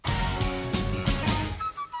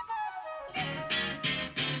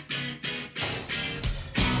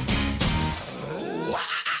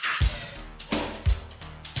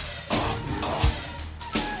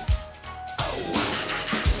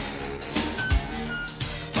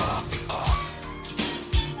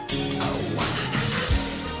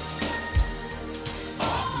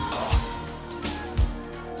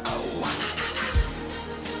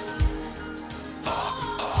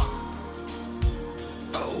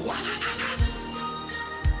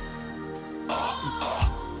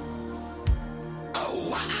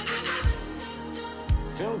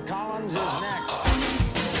Collins is next.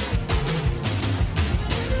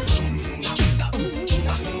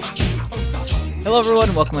 Hello,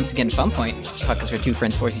 everyone. Welcome once again to Fun Point, a podcast where two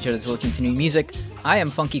friends force each other to listen to new music. I am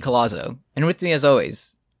Funky Colazzo, and with me, as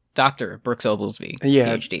always, Dr. Brooks Oglesby,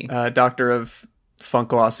 PhD. Doctor of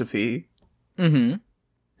Funkalosophy. Mm-hmm.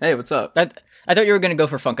 Hey, what's up? I thought you were going to go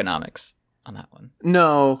for Funkonomics on that one.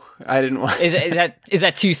 No, I didn't want. Is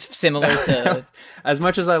that too similar to? As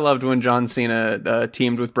much as I loved when John Cena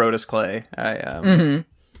teamed with Brodus Clay,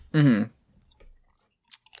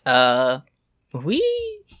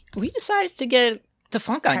 We decided to get to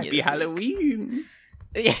funk on you. Happy Halloween.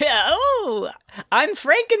 Yeah. Oh, I'm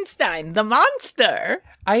Frankenstein, the monster.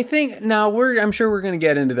 I think now I'm sure we're going to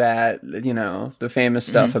get into that. You know, the famous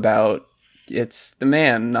stuff about it's the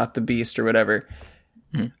man, not the beast, or whatever.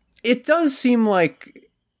 Mm-hmm. It does seem like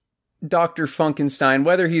Dr. Funkenstein,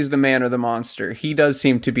 whether he's the man or the monster, he does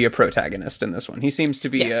seem to be a protagonist in this one. He seems to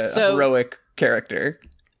be a heroic character.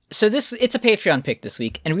 So it's a Patreon pick this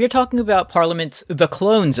week, and we are talking about Parliament's The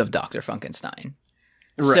Clones of Dr. Funkenstein.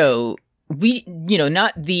 Right. So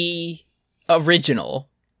not the original.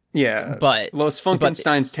 Yeah, but Los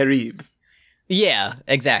Funkensteins Terrible. Yeah,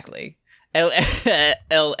 exactly. El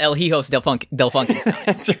Hijos del Funkenstein.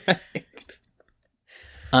 That's right.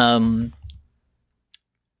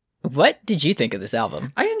 What did you think of this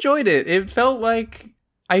album? I enjoyed it. It felt like,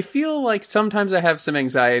 I feel like sometimes I have some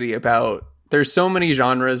anxiety about, there's so many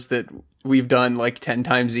genres that we've done like 10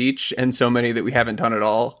 times each, and so many that we haven't done at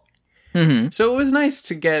all. Mm-hmm. So it was nice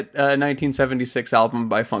to get a 1976 album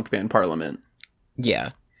by funk band Parliament.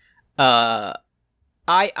 Yeah. I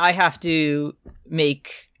have to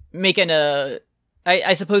make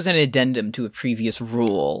I suppose an addendum to a previous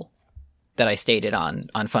rule that I stated on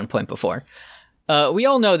Fun Point before. We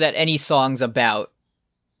all know that any songs about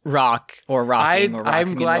rock or rocking or rocking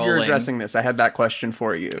I'm glad and you're rolling, addressing this. I had that question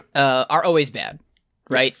for you. Are always bad,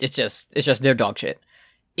 right? Yes. It's just their dog shit.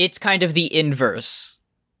 It's kind of the inverse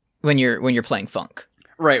when you're playing funk.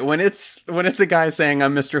 Right, when it's a guy saying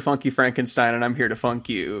I'm Mr. Funky Frankenstein and I'm here to funk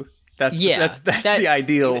you. That's the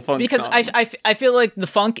ideal funk because song. I feel like the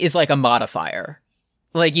funk is like a modifier.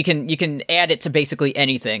 Like you can add it to basically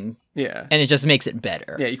anything. Yeah. And it just makes it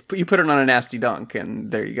better. Yeah, you put it on a nasty dunk and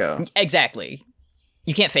there you go. Exactly.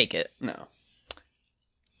 You can't fake it. No.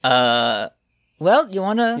 Well, you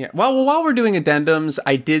wanna? Yeah. Well, while we're doing addendums,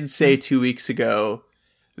 I did say 2 weeks ago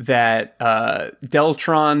that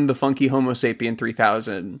Deltron, the Funky Homo Sapien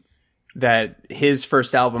 3000, that his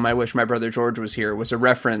first album, I Wish My Brother George Was Here, was a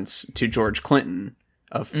reference to George Clinton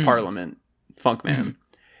of Parliament, Funkman.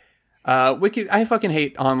 I fucking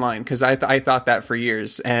hate online because I thought that for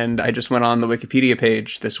years, and I just went on the Wikipedia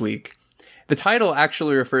page this week. The title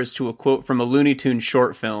actually refers to a quote from a Looney Tunes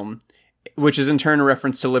short film, which is in turn a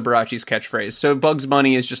reference to Liberace's catchphrase. So Bugs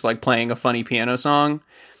Bunny is just like playing a funny piano song,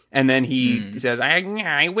 and then he says,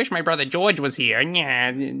 I wish my brother George was here,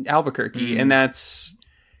 Albuquerque, and that's...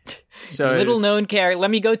 So little known character. Let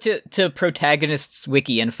me go to Protagonists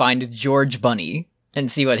Wiki and find George Bunny and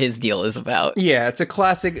see what his deal is about. Yeah, it's a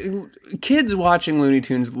classic. Kids watching Looney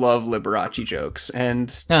Tunes love Liberace jokes, and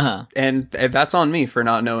that's on me for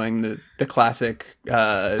not knowing the classic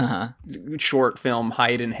short film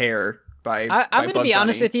Hide and Hair by I'm going to be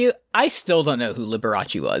honest Bunny. with you. I still don't know who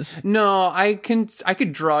Liberace was. No, I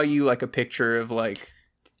could draw you like a picture of like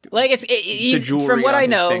the jewelry from what on I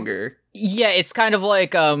know. his finger. Yeah, it's kind of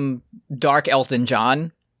like dark Elton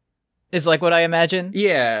John is like what I imagine.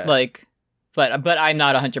 Yeah, like. But I'm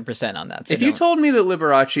not 100% on that. So if you told me that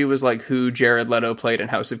Liberace was like who Jared Leto played in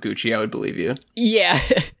House of Gucci, I would believe you. Yeah.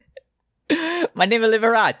 My name is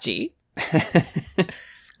Liberace.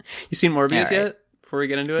 You seen Morbius yet? Before we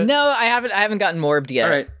get into it? No, I haven't gotten Morbed yet.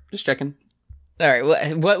 All right, just checking. All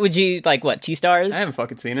right, what would you like? What, 2 stars? I haven't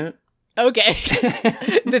fucking seen it. Okay.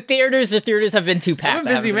 The theaters have been too packed. I'm a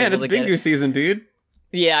busy man. It's bingo season, dude.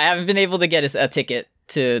 Yeah, I haven't been able to get a ticket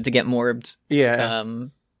to get Morbed. Yeah.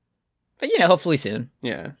 But hopefully soon.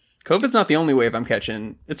 Yeah. COVID's not the only wave I'm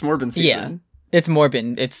catching. It's Morbin season. Yeah. It's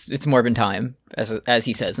Morbin. It's Morbin time, as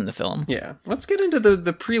he says in the film. Yeah. Let's get into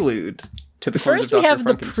the prelude to the Clones First of we have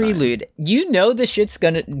Dr. the prelude. You know the shit's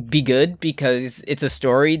gonna be good because it's a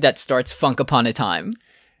story that starts funk upon a time.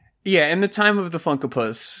 Yeah, in the time of the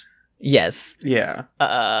Funkopus. Yes. Yeah.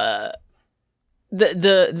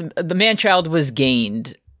 The man-child has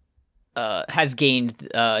gained the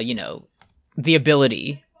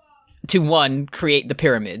ability to, 1, create the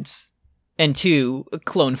pyramids, and 2,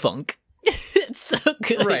 clone funk. It's so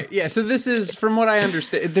good. Right, yeah, so this is, from what I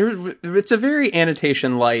understand, it's a very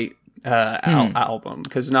annotation light album,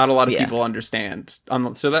 because not a lot of people understand.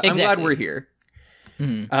 I'm glad we're here.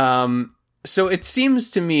 So it seems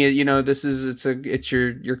to me, it's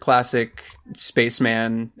your classic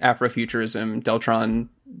spaceman Afrofuturism, Deltron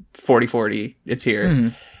 4040. It's here. Mm-hmm.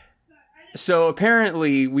 So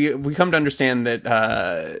apparently we come to understand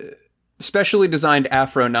that specially designed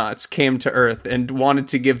Afronauts came to Earth and wanted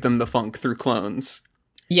to give them the funk through clones.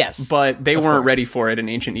 Yes. But they weren't course. ready for it in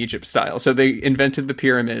ancient Egypt style. So they invented the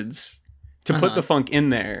pyramids to put the funk in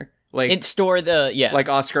there. Like like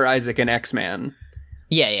Oscar Isaac and X-Man.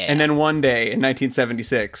 Yeah. And then one day in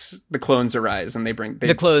 1976, the clones arise and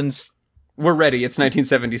the clones. We're ready. It's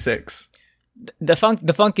 1976. The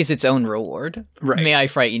funk is its own reward. Right. May I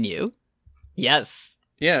frighten you? Yes.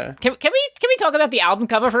 Yeah. Can we talk about the album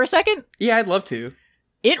cover for a second? Yeah, I'd love to.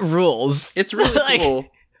 It rules. It's really cool.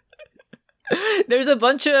 There's a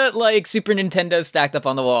bunch of like Super Nintendo stacked up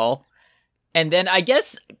on the wall, and then I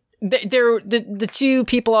guess the two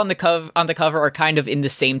people on the cover are kind of in the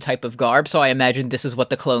same type of garb. So I imagine this is what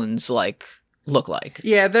the clones like look like.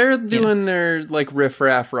 Yeah, they're doing their like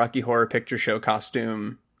riff-raff Rocky Horror Picture Show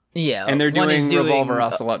costume. Yeah, and they're doing Revolver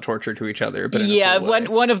Ocelot torture to each other. But yeah,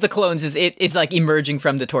 one of the clones is like emerging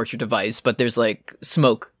from the torture device, but there's like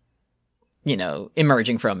smoke,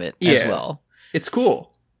 emerging from it as well. It's cool.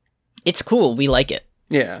 It's cool. We like it.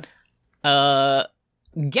 Yeah.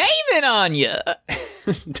 Gaming on ya.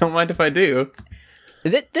 Don't mind if I do.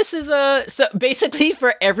 This is so basically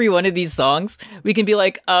for every one of these songs, we can be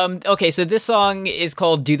like, okay, so this song is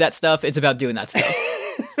called "Do That Stuff." It's about doing that stuff.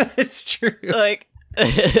 It's true. Like,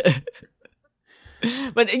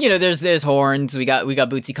 but there's horns. We got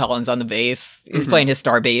Bootsy Collins on the bass. He's playing his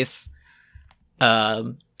star bass.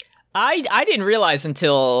 I didn't realize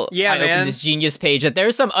until I opened this Genius page that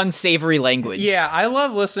there's some unsavory language. Yeah, I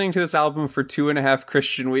love listening to this album for 2.5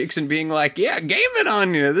 Christian weeks and being like, yeah, game it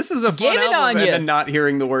on you. This is a fun album, and then not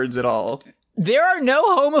hearing the words at all. There are no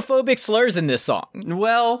homophobic slurs in this song.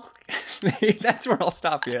 Well, that's where I'll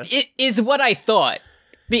stop you. It is what I thought.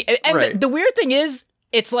 And the weird thing is,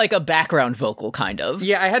 it's like a background vocal, kind of.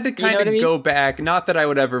 Yeah, I had to kind of go back. Not that I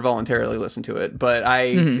would ever voluntarily listen to it, but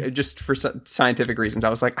just for scientific reasons, I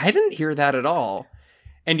was like, I didn't hear that at all.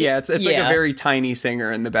 And yeah, it's like a very tiny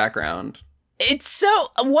singer in the background. It's so...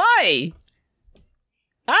 Why?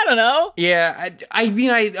 I don't know. Yeah, I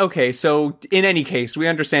mean, okay, so in any case, we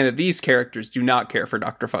understand that these characters do not care for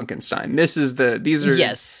Dr. Funkenstein. This is the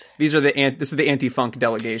anti-funk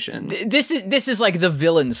delegation. This is like the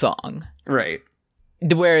villain song. Right.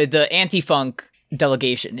 Where the anti-funk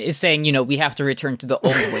delegation is saying, we have to return to the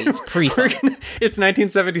old ways pre-funk. It's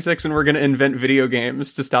 1976 and we're going to invent video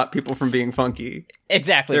games to stop people from being funky.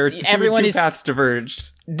 Exactly. There are two paths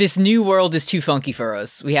diverged. This new world is too funky for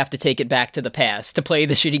us. We have to take it back to the past to play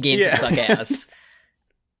the shitty games that suck ass.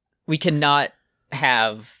 We cannot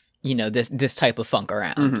have, this type of funk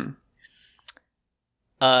around.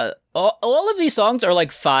 All of these songs are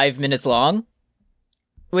like 5 minutes long.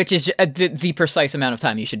 Which is the precise amount of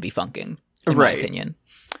time you should be funking, in my opinion.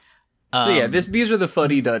 So these are the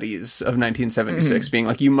fuddy-duddies of 1976, being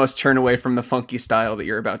like, you must turn away from the funky style that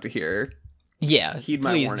you're about to hear. Yeah, heed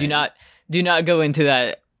my please warning. do not go into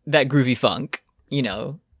that groovy funk.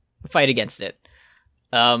 Fight against it.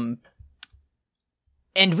 And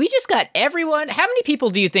we just got everyone. How many people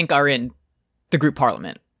do you think are in the group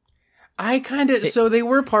Parliament? So they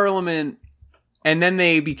were Parliament. And then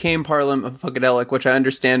they became Parliament Funkadelic, which I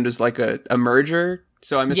understand was like a merger.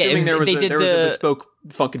 So I'm assuming there was a bespoke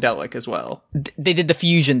Funkadelic as well. They did the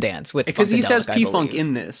fusion dance with because he says P-Funk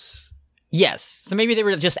in this. Yes, so maybe they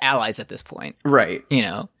were just allies at this point, right?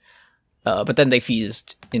 But then they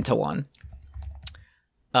fused into one.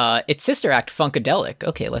 Its sister act Funkadelic.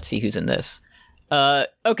 Okay, let's see who's in this.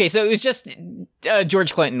 Okay, so it was just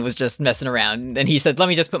George Clinton was just messing around, and he said, "Let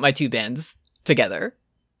me just put my two bands together."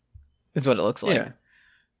 Is what it looks like. Yeah.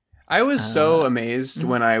 I was so amazed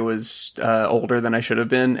when I was older than I should have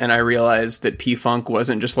been, and I realized that P-Funk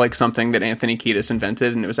wasn't just like something that Anthony Kiedis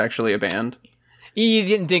invented, and it was actually a band. You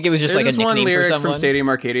didn't think it was just like a nickname for someone? There's this one lyric from Stadium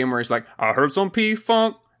Arcadium where he's like, I heard some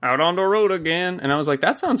P-Funk out on the road again. And I was like,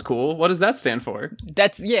 that sounds cool. What does that stand for?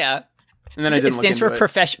 Yeah. And then I didn't look into it. It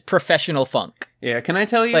stands for professional funk. Yeah, can I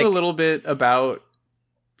tell you a little bit about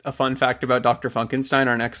a fun fact about Dr. Funkenstein,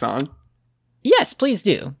 our next song? Yes, please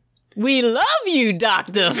do. We love you,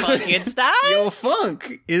 Dr. Funkenstein. Yo,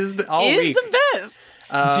 funk is the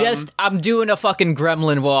best. I'm doing a fucking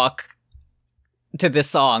gremlin walk to this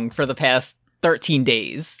song for the past 13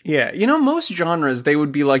 days. Yeah, most genres, they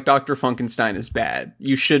would be like, Dr. Funkenstein is bad.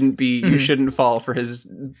 You shouldn't fall for his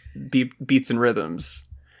beats and rhythms.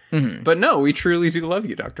 Mm-hmm. But no, we truly do love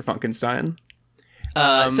you, Dr. Funkenstein.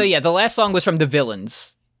 The last song was from the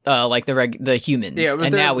Villains, like the humans. Yeah, it was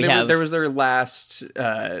and now we have... There was their last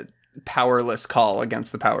powerless call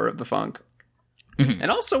against the power of the funk. Mhm.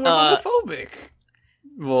 And also, we're homophobic.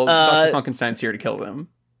 Well, Dr. Funkenstein's here to kill them.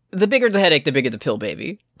 The bigger the headache, the bigger the pill,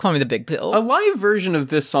 baby. Call me the big pill. A live version of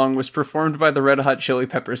this song was performed by the Red Hot Chili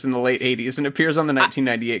Peppers in the late 80s and appears on the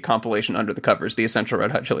 1998 compilation Under the Covers, The Essential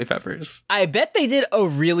Red Hot Chili Peppers. I bet they did a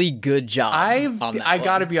really good job. I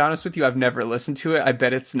gotta be honest with you, I've never listened to it. I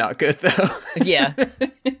bet it's not good, though. Yeah.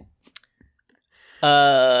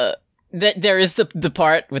 There is the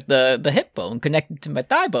part with the hip bone connected to my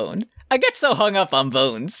thigh bone. I get so hung up on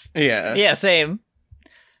bones. Yeah. Yeah, same.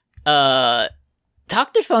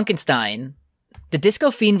 Dr. Funkenstein, the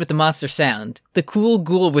disco fiend with the monster sound, the cool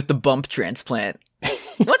ghoul with the bump transplant.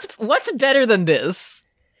 What's better than this?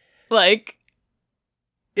 Like,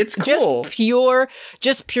 it's cool.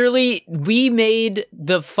 Just purely, we made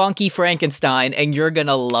the funky Frankenstein and you're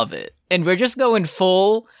gonna love it. And we're just going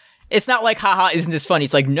full. It's not like, haha, isn't this funny?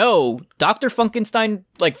 It's like, no, Dr. Funkenstein,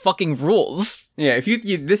 like, fucking rules. Yeah, if you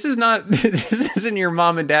this isn't your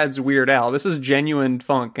mom and dad's Weird Al. This is genuine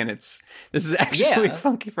funk, and this is actually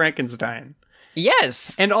Funky Frankenstein.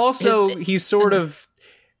 Yes. And also, he's sort of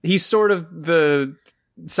the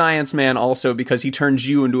science man also, because he turns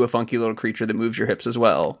you into a funky little creature that moves your hips as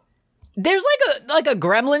well. There's like a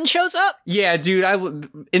gremlin shows up. Yeah, dude.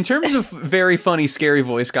 In terms of very funny, scary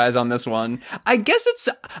voice guys on this one, I guess it's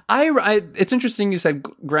interesting you said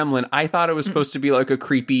gremlin. I thought it was supposed to be like a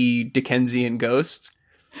creepy Dickensian ghost.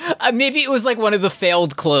 Maybe it was like one of the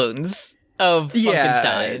failed clones of Funkenstein.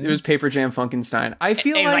 Yeah, it was Paper Jam Funkenstein. I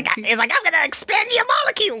feel he's like I'm gonna expand your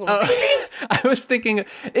molecules. I was thinking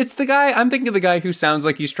it's the guy. I'm thinking of the guy who sounds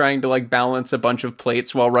like he's trying to like balance a bunch of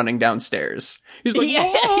plates while running downstairs. He's like,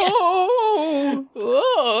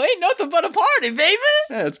 whoa, ain't nothing but a party, baby.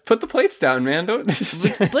 Yeah, let's put the plates down, man. Don't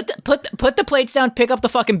put the plates down. Pick up the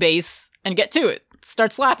fucking bass and get to it.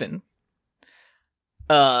 Start slapping.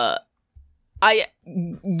 I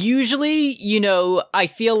usually, I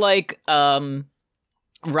feel like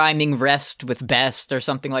rhyming rest with best or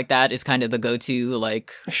something like that is kind of the go-to,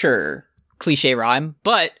 like, sure, cliche rhyme.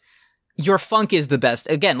 But your funk is the best.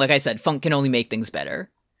 Again, like I said, funk can only make things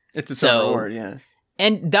better. It's its own reward, yeah.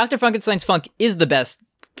 And Dr. Funkenstein's funk is the best,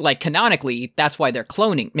 like, canonically. That's why they're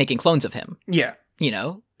making clones of him. Yeah.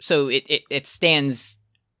 So it stands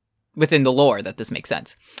within the lore that this makes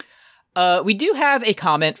sense. We do have a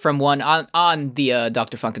comment from one on the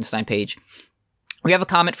Dr. Funkenstein page. We have a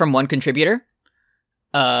comment from one contributor.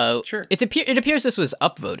 Sure. It appears this was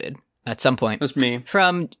upvoted at some point. That's me.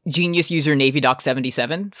 From Genius user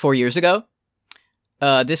NavyDoc77 4 years ago.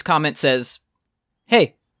 This comment says,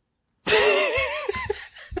 "Hey."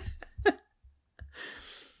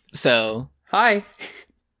 So. Hi.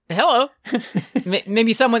 Hello.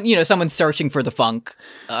 Maybe someone's searching for the funk,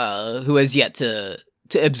 who has yet to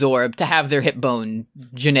absorb, to have their hip bone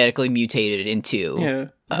genetically mutated into. Yeah.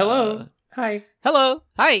 Hello. Hi. Hello.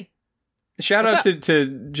 Hi. Shout out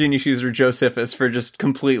to Genius user Josephus for just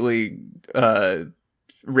completely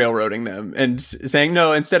railroading them and saying,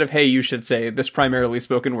 no, instead of hey, you should say this primarily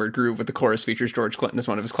spoken word groove with the chorus features George Clinton as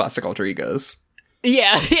one of his classic alter egos.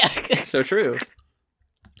 Yeah. So true.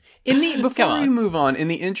 Before we move on, in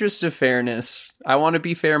the interest of fairness, I want to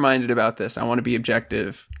be fair-minded about this. I want to be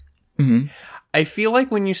objective. Mm-hmm. I feel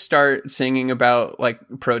like when you start singing about like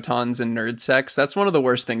protons and nerd sex, that's one of the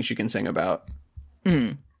worst things you can sing about.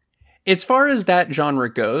 Mm. As far as that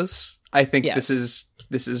genre goes, I think yes.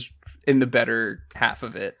 this is in the better half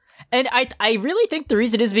of it. And I really think the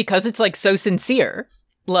reason is because it's like so sincere.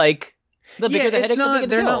 Like the bigger the headache, the bigger the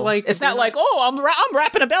they're pill. not like it's not like, oh, I'm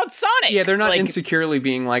rapping about Sonic. Yeah, they're not like, insecurely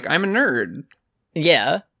being like, I'm a nerd.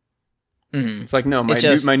 Yeah. Mm-hmm. It's like, no, my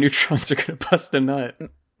neutrons are gonna bust a nut.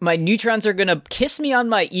 My neutrons are gonna kiss me on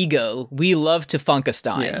my ego. We love to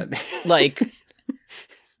Funkestein. Yeah. Like,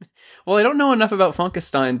 well, I don't know enough about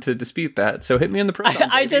Funkestein to dispute that, so hit me in the proton.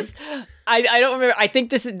 I don't remember. I think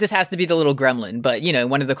this has to be the little gremlin, but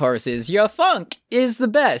one of the choruses, your funk is the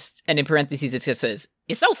best, and in parentheses it just says,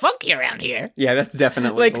 it's so funky around here. Yeah, that's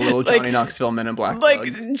definitely like, the little Johnny Knoxville Men in Black.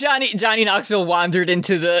 Like bug. Johnny Knoxville wandered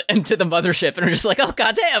into the mothership, and we're just like, oh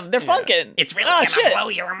goddamn, they're funkin'. It's really gonna blow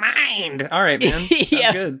your mind. All right, man.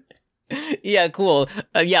 Yeah, good. Yeah, cool.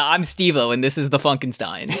 Yeah, I'm Steve-O, and this is the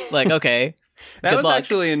Funkenstein. Like, okay. That was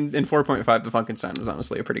actually in 4.5. The Funkenstein was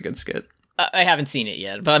honestly a pretty good skit. I haven't seen it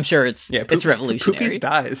yet, but I'm sure it's revolutionary. Poopies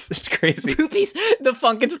dies. It's crazy. The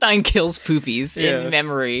Funkenstein kills Poopies in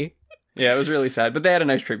memory. Yeah, it was really sad, but they had a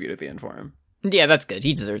nice tribute at the end for him. Yeah, that's good.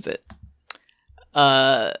 He deserves it.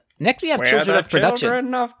 Next we have Children of Production.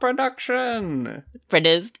 Children of Production.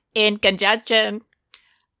 Produced in conjunction.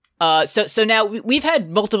 So now we've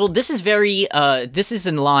had multiple. This is very. This is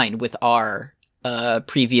in line with our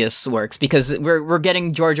previous works because we're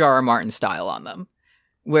getting George R.R. Martin style on them.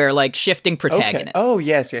 We're like shifting protagonists. Okay. Oh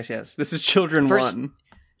yes. This is Children First, 1.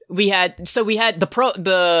 We had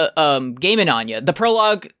the Game and Anya, the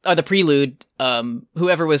prologue or the prelude.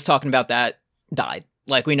 Whoever was talking about that died.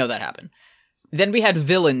 Like we know that happened. Then we had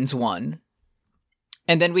Villains 1,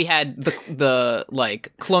 and then we had the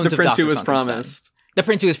like clones The of Prince Dr. Who Was Funkenstein. Promised. The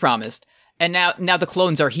Prince Who Was Promised. And now the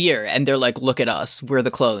clones are here, and they're like, look at us, we're the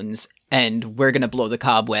clones, and we're gonna blow the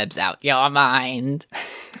cobwebs out your mind.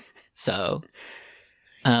 So,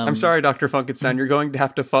 I'm sorry, Dr. Funkenstein. You're going to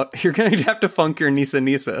have to funk your Nisa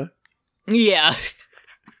Nisa. Yeah.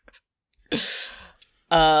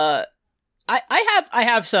 I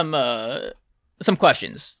have some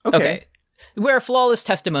questions. Okay. We're a flawless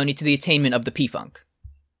testimony to the attainment of the P-Funk,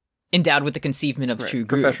 endowed with the conceivement of true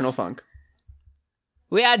groove. Professional funk.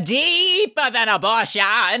 We are deeper than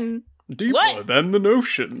abortion. Deeper than the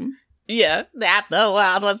notion. Yeah, that the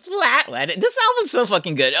world was flat. This album's so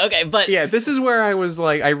fucking good. Okay, but yeah, this is where I was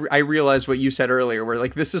like, I realized what you said earlier, where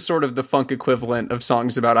like this is sort of the funk equivalent of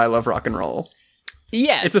songs about I love rock and roll.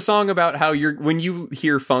 Yes, it's a song about how when you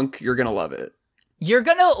hear funk, you're gonna love it. You're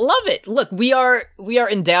gonna love it. Look, we are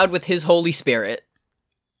endowed with His Holy Spirit.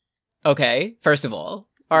 Okay, first of all.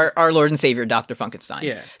 Our Lord and Savior, Dr. Funkenstein.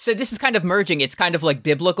 Yeah. So this is kind of merging. It's kind of like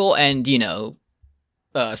biblical and,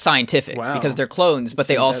 scientific. Wow. Because they're clones, but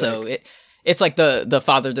they also... It's like the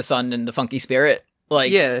Father, the Son, and the Funky Spirit.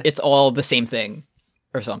 Like, it's all the same thing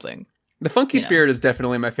or something. The Funky Spirit is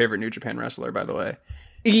definitely my favorite New Japan wrestler, by the way.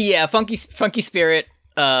 Yeah, Funky Spirit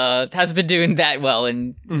has been doing that well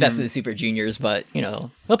in Best of the Super Juniors, but,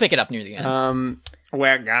 he'll pick it up near the end.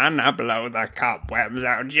 We're gonna blow the cobwebs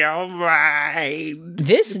out your mind.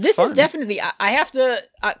 This is definitely, I have to,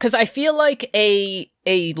 because I feel like a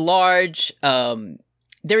large,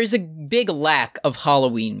 there is a big lack of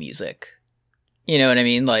Halloween music. You know what I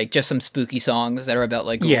mean? Like just some spooky songs that are about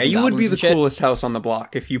like yeah, you would be the coolest house on the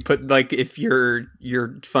block if you put like if your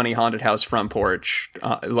funny haunted house front porch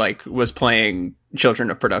like was playing Children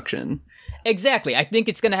of Production. Exactly. I think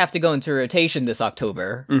it's going to have to go into rotation this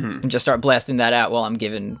October and just start blasting that out while I'm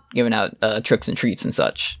giving out tricks and treats and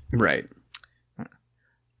such. Right.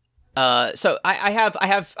 So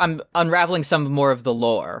I'm unraveling some more of the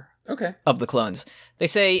lore of the clones. They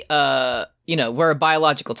say, we're a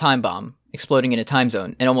biological time bomb exploding in a time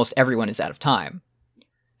zone and almost everyone is out of time.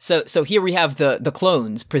 So here we have the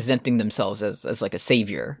clones presenting themselves as like a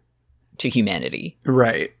savior to humanity.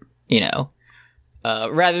 Right.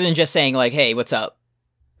 Rather than just saying like, "Hey, what's up?"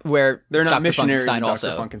 Where they're not Dr. missionaries Funkenstein in Dr.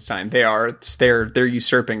 also. Funkenstein. They're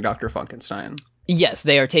usurping Dr. Funkenstein. Yes,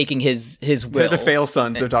 they are taking his will. They're the fail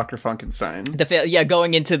sons of Dr. Funkenstein.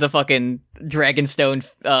 Going into the fucking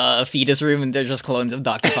Dragonstone fetus room, and they're just clones of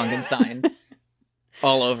Dr. Funkenstein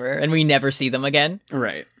all over, and we never see them again.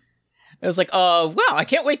 Right. It was like, wow, I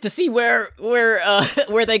can't wait to see where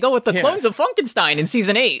they go with the clones of Funkenstein in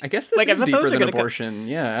season 8. I guess this is deeper than abortion.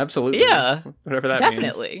 Yeah, absolutely. Yeah, whatever that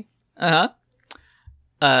definitely. Means.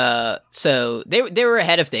 So they were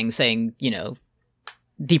ahead of things, saying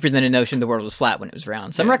deeper than a notion the world was flat when it was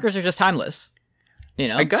round. Some records are just timeless.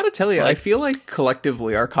 I gotta tell you, I feel like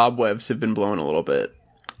collectively our cobwebs have been blown a little bit.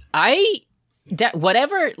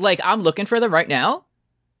 Whatever, I'm looking for them right now,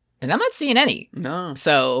 and I'm not seeing any. No.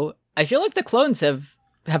 So I feel like the clones have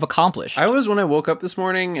accomplished. When I woke up this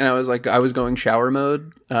morning and I was going shower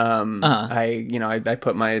mode. I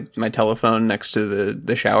put my telephone next to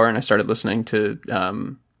the shower and I started listening to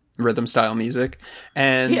rhythm style music,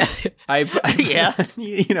 and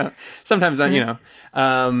sometimes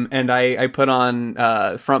and I put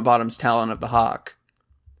on Front Bottom's Talon of the Hawk.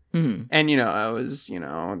 Mm-hmm. And I was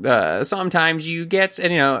sometimes you get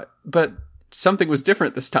but something was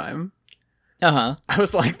different this time. I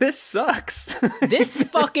was like, this sucks. This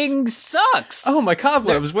fucking sucks. Oh, my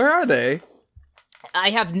cobwebs, where are they?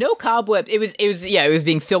 I have no cobwebs. It was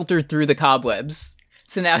being filtered through the cobwebs.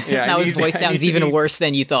 So now his voice sounds even worse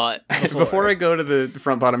than you thought. Before I go to the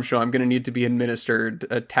Front Bottom show, I'm going to need to be administered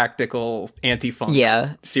a tactical anti-funk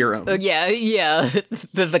serum.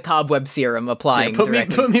 The cobweb serum applying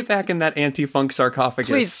directly. Put me back in that anti-funk sarcophagus.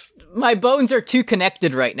 Please, my bones are too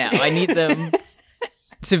connected right now. I need them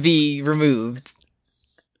to be removed.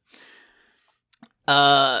 You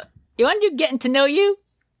want to do Getting to Know You?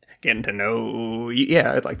 Getting to know you.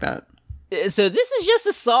 Yeah, I'd like that. So this is just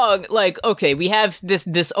a song, we have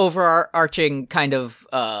this overarching kind of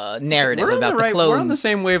narrative about the clones. We're on the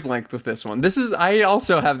same wavelength with this one. I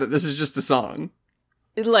also have that this is just a song.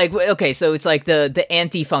 like, okay, so it's like the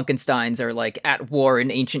anti-Funkensteins are like at war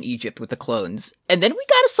in ancient Egypt with the clones, and then we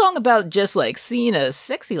got a song about just like seeing a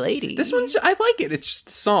sexy lady. This one's, I like it. It's just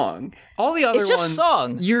a song. All the other It's just ones,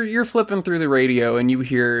 song. You're flipping through the radio and you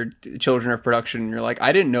hear Children of Production, and you're like,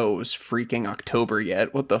 I didn't know it was freaking October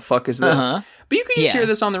yet. What the fuck is this? But you can just hear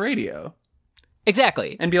this on the radio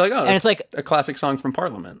Exactly, and be like, oh, and it's like a classic song from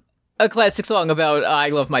Parliament. a classic song about I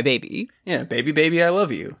love my baby. Yeah, baby, baby, I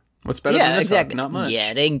love you. What's better than this song? Not much.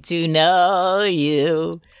 Getting to know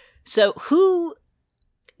you. So who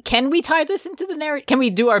can we tie this into the narrative? Can we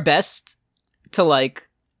do our best to like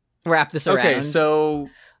wrap this around? Okay, so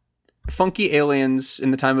funky aliens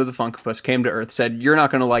in the time of the Funkopus came to Earth, said, you're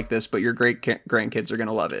not going to like this, but your great grandkids are going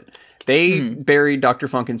to love it. They buried Dr.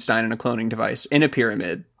 Funkenstein in a cloning device in a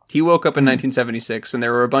pyramid. He woke up in 1976, and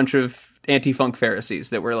there were a bunch of anti-funk Pharisees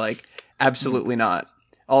that were like, absolutely not.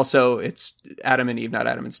 Also, it's Adam and Eve, not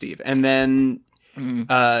Adam and Steve. And then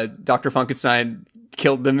Dr. Funkenstein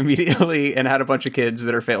killed them immediately and had a bunch of kids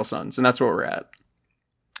that are fail sons, and that's where we're at.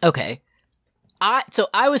 Okay. So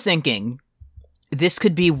I was thinking this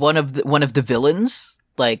could be one of the villains,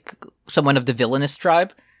 like someone of the villainous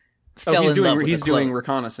tribe. He's doing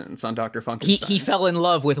reconnaissance on Dr. Funkenstein. He fell in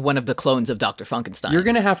love with one of the clones of Dr. Funkenstein. You're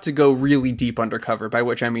going to have to go really deep undercover, by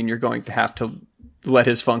which I mean you're going to have to let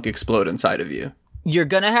his funk explode inside of you. You're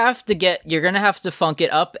gonna have to funk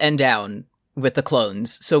it up and down with the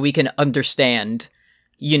clones so we can understand,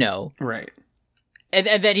 you know. Right. And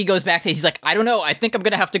then he goes back to, he's like, I don't know, I think I'm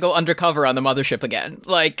gonna have to go undercover on the mothership again.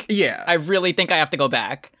 Like, yeah. I really think I have to go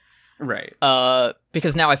back. Right.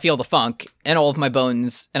 Because now I feel the funk in all of my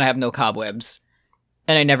bones and I have no cobwebs.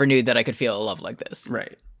 And I never knew that I could feel a love like this.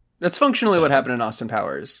 Right. That's functionally what happened in Austin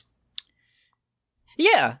Powers.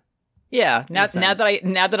 Yeah. Yeah, now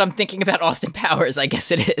that I'm thinking about Austin Powers, I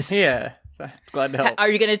guess it is. Yeah, glad to help. Are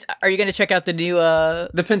you gonna check out the new the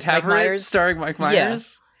Pentaverate starring Mike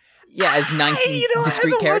Myers? Yeah, as 19 discrete I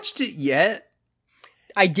haven't characters. watched it yet.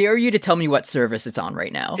 I dare you to tell me what service it's on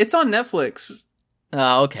right now. It's on Netflix.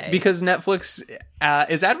 Oh, okay. Because Netflix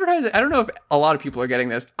is advertising. I don't know if a lot of people are getting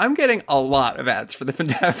this. I'm getting a lot of ads for the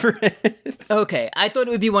Pentaverate. Okay, I thought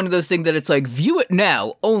it would be one of those things that it's like, view it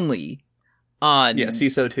now only. On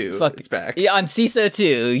CISO 2, it's back. Yeah, on CISO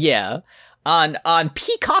 2, yeah. On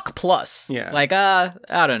Peacock Plus. Yeah. Like, I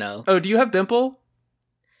don't know. Oh, do you have Bimple?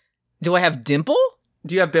 Do I have Dimple?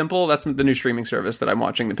 Do you have Bimple? That's the new streaming service that I'm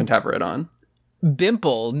watching the Pentaverate on.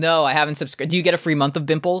 Bimple? No, I haven't subscribed. Do you get a free month of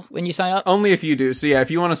Bimple when you sign up? Only if you do. So yeah,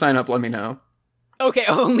 if you want to sign up, let me know. Okay,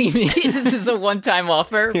 only me. This is a one-time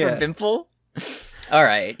offer for Bimple? All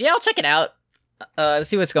right. Yeah, I'll check it out.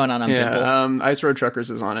 See what's going on Bimple. Ice Road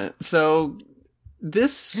Truckers is on it. So...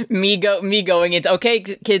 This me going into, okay,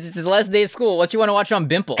 kids, it's the last day of school. What you want to watch on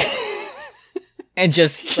Bimple? And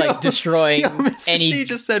just like destroying Mr. any. C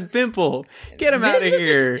just said Bimple. Get him out of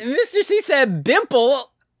here. Mr. C said Bimple.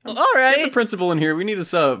 All right. Get the principal in here. We need a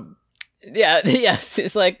sub. Yeah.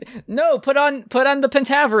 It's like, no, put on the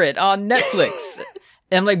Pentaverate on Netflix.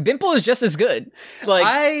 And I'm like, Bimple is just as good.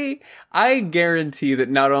 Like, I guarantee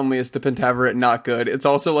that not only is the Pentaverate not good, it's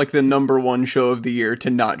also like the #1 show of the year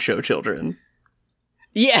to not show children.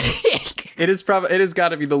 Yeah. It has got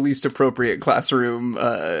to be the least appropriate classroom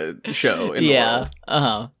show in the world.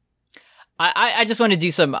 Uh-huh. I just want to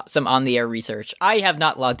do some on the air research. I have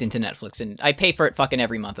not logged into Netflix, and I pay for it fucking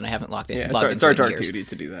every month, and I haven't logged in. Yeah, it's our dark duty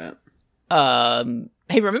to do that.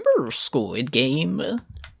 Hey, remember Squid Game?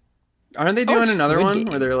 Aren't they doing another one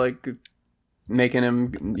where they're like making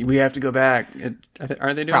him? We have to go back.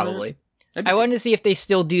 Aren't they doing probably? That? I wanted to see if they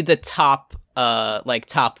still do the top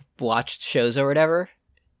watched shows or whatever.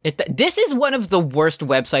 This is one of the worst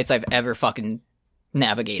websites I've ever fucking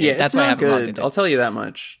navigated. Yeah, that's why I haven't logged into it. I'll tell you that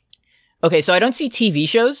much. Okay, so I don't see TV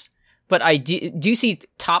shows, but I do see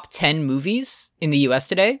top 10 movies in the US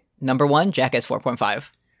today. #1, Jackass 4.5.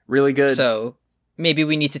 Really good. So maybe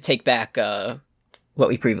we need to take back what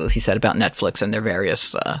we previously said about Netflix and their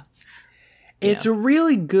various... it's a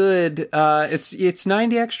really good... It's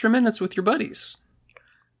 90 extra minutes with your buddies.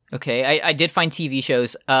 Okay, I did find TV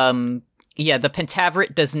shows. Yeah, the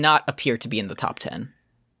Pentaverate does not appear to be in the top 10.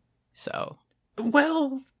 So...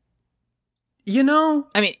 Well... You know,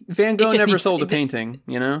 I mean, Van Gogh never sold a painting,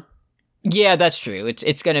 you know? Yeah, that's true.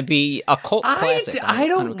 It's going to be a cult classic.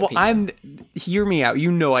 Hear me out.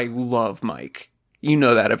 You know I love Mike. You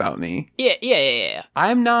know that about me. Yeah.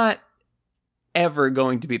 I'm not ever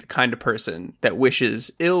going to be the kind of person that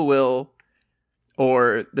wishes ill will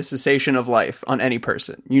or the cessation of life on any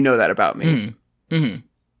person. You know that about me. Mm-hmm.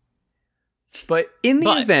 But in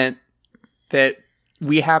the event that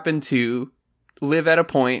we happen to live at a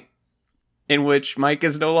point in which Mike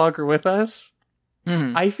is no longer with us,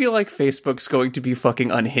 I feel like Facebook's going to be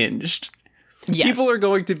fucking unhinged. Yes. People are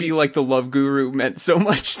going to be like, the Love Guru meant so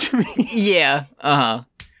much to me. Yeah,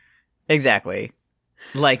 exactly.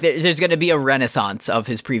 Like, there's going to be a renaissance of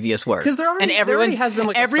his previous work. Because there already has been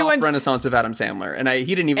like a soft renaissance of Adam Sandler, and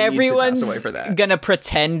he didn't even need to pass away for that. Everyone's gonna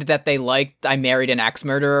pretend that they liked I Married an Axe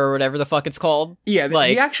Murderer or whatever the fuck it's called. Yeah,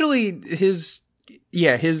 like, he actually, his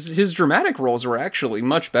dramatic roles were actually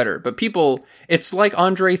much better. But people, it's like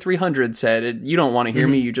Andre 300 said, you don't want to hear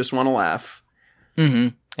me, you just want to laugh.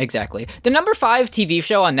 Mm-hmm. Exactly. The number 5 TV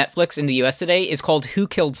show on Netflix in the US today is called Who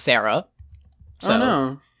Killed Sarah? So, oh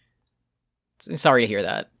no. Sorry to hear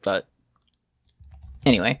that, but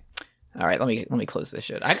anyway. All right, let me close this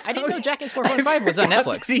shit. I didn't know Jackass 4.5 was on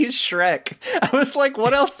Netflix. He's Shrek. I was like,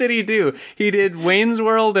 what else did he do? He did Wayne's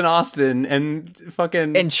World and Austin and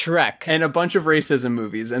fucking... And Shrek. And a bunch of racism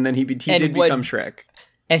movies, and then he did become Shrek.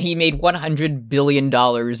 And he made $100 billion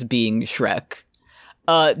being Shrek.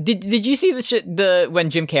 Did you see the shit,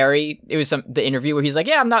 when Jim Carrey, it was the interview where he's like,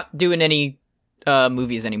 yeah, I'm not doing any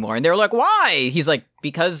movies anymore, and they were like, why? He's like,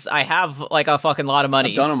 because I have like a fucking lot of money.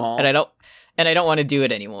 I've done them all, and I don't want to do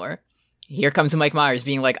it anymore. Here comes Mike Myers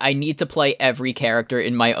being like, I need to play every character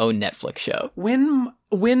in my own Netflix show. When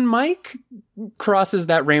Mike crosses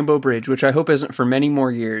that rainbow bridge, which I hope isn't for many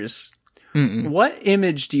more years, what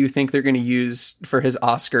image do you think they're going to use for his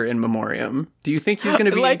Oscar in memoriam? Do you think he's going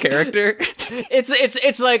to be in character?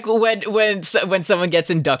 It's like when someone gets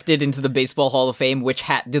inducted into the Baseball Hall of Fame, which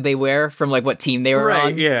hat do they wear from like what team they were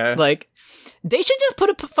on? Yeah, like they should just put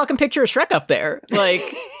a fucking picture of Shrek up there. Like,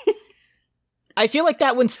 I feel like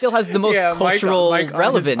that one still has the most cultural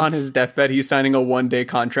relevance. On his deathbed, he's signing a 1-day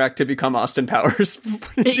contract to become Austin Powers.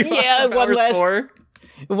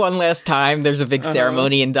 One last time, there's a big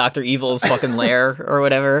ceremony in Dr. Evil's fucking lair or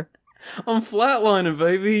whatever. I'm flatlining,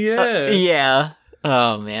 baby, yeah. Yeah.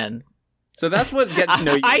 Oh, man. So that's what Get to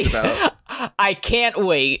Know You is about. I can't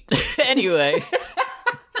wait. Anyway.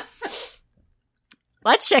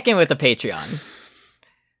 Let's check in with the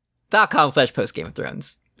Patreon.com/post Game of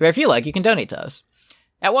Thrones. Where if you like, you can donate to us.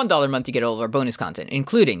 At $1 a month, you get all of our bonus content,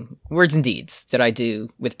 including Words and Deeds that I do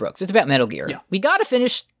with Brooks. It's about Metal Gear. Yeah. We gotta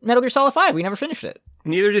finish Metal Gear Solid 5. We never finished it.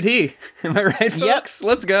 Neither did he. Am I right, folks? Yep.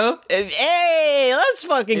 Let's go. Hey, let's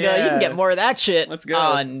fucking go. You can get more of that shit. Let's go.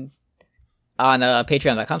 On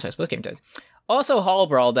patreon.com/postgametones. Also, Hall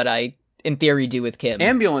Brawl that I, in theory, do with Kim.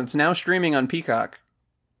 Ambulance, now streaming on Peacock.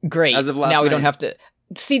 Great. As of last night. Now we don't have to...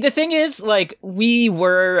 See, the thing is, like, we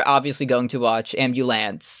were obviously going to watch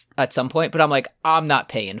Ambulance at some point, but I'm like, I'm not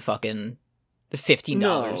paying fucking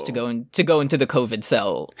 $15 to go into the COVID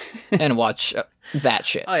cell and watch that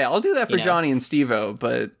shit. Oh yeah, I'll do that for Johnny and Steve-O,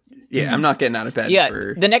 but yeah, I'm not getting out of bed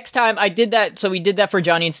for... the next time I did that, so we did that for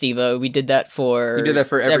Johnny and Steve-O, we did that for... We did that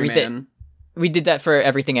for Everyman. We did that for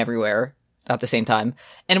Everything Everywhere at the same time.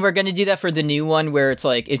 And we're gonna do that for the new one where it's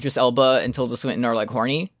like Idris Elba and Tilda Swinton are like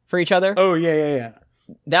horny for each other. Oh yeah.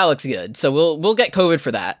 That looks good. So we'll get COVID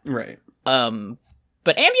for that. Right.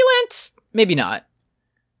 But Ambulance, maybe not.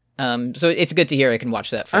 So it's good to hear I can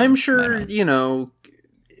watch that. I'm sure, in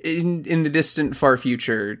the distant far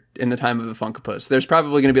future, in the time of the Funkopus, there's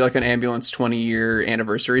probably going to be like an Ambulance 20-year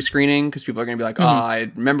anniversary screening because people are going to be like,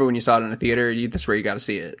 I remember when you saw it in a theater. That's where you got to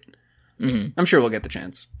see it. Mm-hmm. I'm sure we'll get the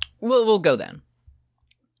chance. We'll go then.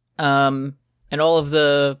 And all of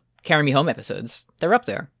the Carry Me Home episodes, they're up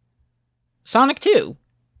there. Sonic 2.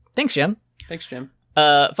 Thanks, Jim. Thanks, Jim.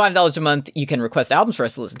 $5 a month, you can request albums for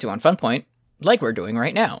us to listen to on Funpoint, like we're doing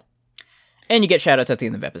right now. And you get shoutouts at the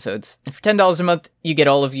end of episodes. And for $10 a month, you get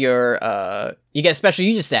all of your, you get a special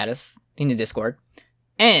user status in the Discord.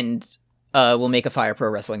 And, we'll make a Fire Pro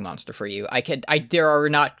Wrestling monster for you. There are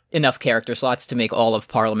not enough character slots to make all of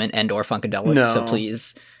Parliament and or Funkadelic. No. So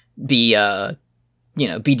please be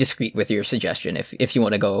discreet with your suggestion if you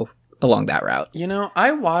want to go along that route.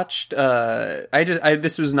 I watched,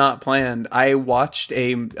 this was not planned. I watched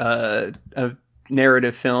a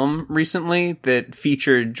narrative film recently that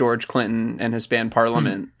featured George Clinton and his band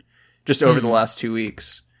Parliament just over the last 2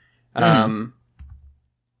 weeks.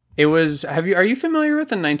 It was, are you familiar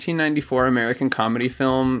with a 1994 American comedy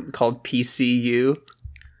film called PCU?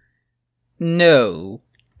 No.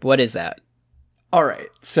 What is that? All right.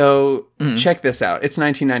 So check this out. It's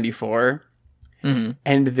 1994.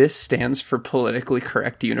 And this stands for Politically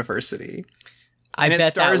Correct University. And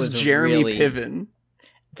it stars Jeremy Piven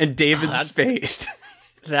and David Spade.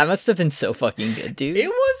 That must have been so fucking good, dude.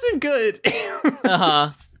 It wasn't good.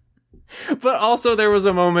 But also there was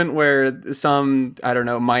a moment where some, I don't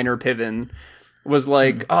know, minor Piven was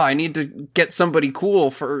like, oh, I need to get somebody cool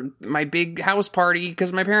for my big house party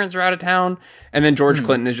because my parents are out of town. And then George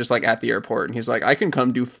Clinton is just like at the airport and he's like, I can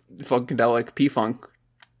come do Funkadelic P-Funk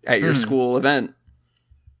at your school event.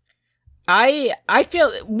 I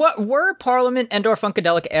feel, were Parliament and or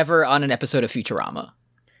Funkadelic ever on an episode of Futurama?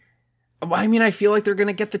 Well, I mean, I feel like they're going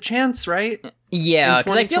to get the chance, right? Yeah,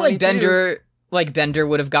 because I feel like Bender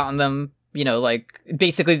would have gotten them, you know, like,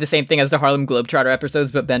 basically the same thing as the Harlem Globetrotter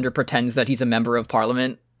episodes, but Bender pretends that he's a member of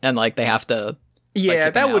Parliament, and, like, they have to...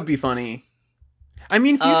 Yeah, that would be funny. I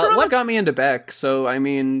mean, Futurama got me into Beck, so, I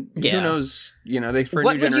mean, who knows? You know, they for a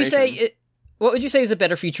new generation. What would you say is a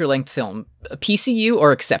better feature-length film? PCU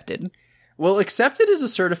or Accepted? Well, Accepted is a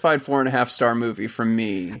certified 4.5-star movie from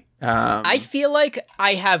me. I feel like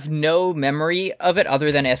I have no memory of it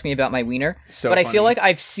other than Ask Me About My Wiener. So but funny. I feel like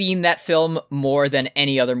I've seen that film more than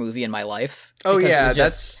any other movie in my life. Oh yeah,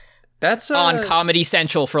 that's on Comedy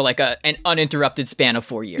Central for like an uninterrupted span of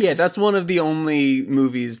 4 years. Yeah, that's one of the only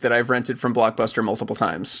movies that I've rented from Blockbuster multiple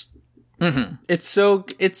times. Mm-hmm. It's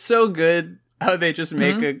so good how they just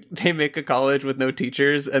make a college with no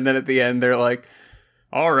teachers, and then at the end they're like,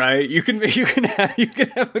 all right, you can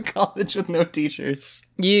have a college with no teachers.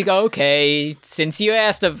 You go, okay, since you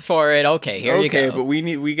asked for it, okay, here you go. Okay, but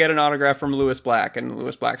we get an autograph from Lewis Black, and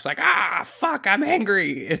Lewis Black's like, fuck, I'm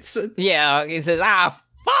angry. He says,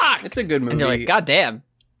 fuck. It's a good movie. And you're like, God damn,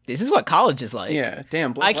 this is what college is like. Yeah,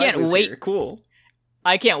 damn. I can't wait. Here. Cool.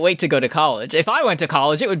 I can't wait to go to college. If I went to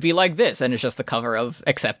college, it would be like this, and it's just the cover of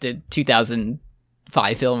Accepted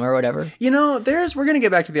 2005 film or whatever. You know, we're gonna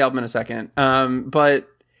get back to the album in a second, but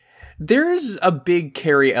there's a big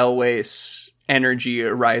Carrie Elwes energy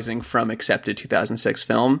arising from Accepted 2006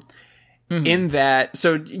 film. In that,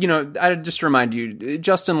 so, you know, I just remind you,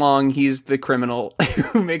 Justin Long, he's the criminal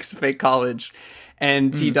who makes a fake college,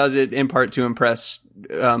 and he does it in part to impress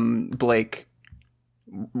Blake,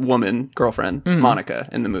 girlfriend, Monica,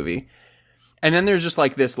 in the movie. And then there's just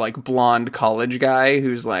like this like blonde college guy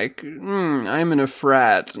who's like, I'm in a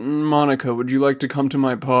frat. Monica, would you like to come to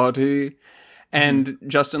my party? And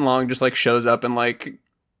Justin Long just like shows up and like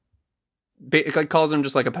calls him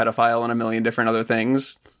just like a pedophile and a million different other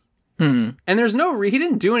things. And there's he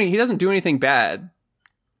doesn't do anything bad.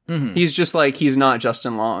 He's just like, he's not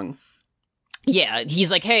Justin Long. Yeah,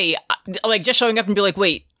 he's like, hey, like just showing up and be like,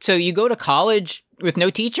 wait, so you go to college with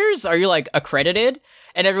no teachers? Are you like accredited?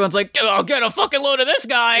 And everyone's like, oh, get a fucking load of this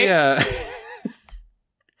guy. Yeah.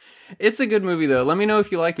 It's a good movie though. Let me know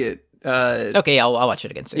if you like it. Okay, I'll watch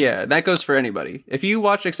it again soon. Yeah, that goes for anybody. If you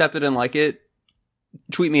watch Accepted and like it,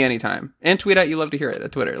 tweet me anytime. And tweet out you love to hear it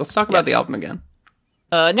at Twitter. Let's talk about the album again.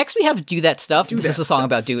 Next we have Do That Stuff. This is a song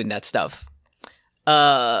about doing that stuff.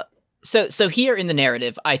 So here in the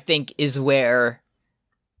narrative, I think is where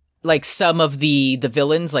like some of the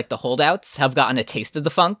villains, like the holdouts, have gotten a taste of the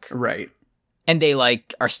funk. Right. And they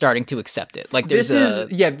like are starting to accept it. Like this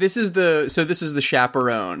is the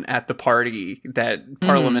chaperone at the party that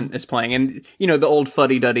Parliament is playing, and you know the old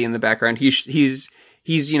fuddy-duddy in the background. He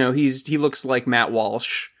looks like Matt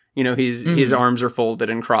Walsh. You know, his arms are folded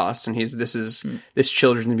and crossed, and this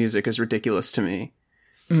children's music is ridiculous to me.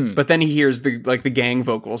 But then he hears the gang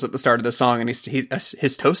vocals at the start of the song, and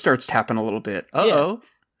his toe starts tapping a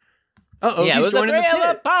a he's joining the pit.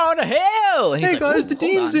 Up on a hill. And hey guys, the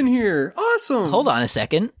Dean's in here. Awesome. Hold on a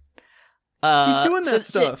second. He's doing that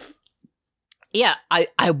stuff. Yeah,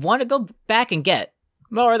 I want to go back and get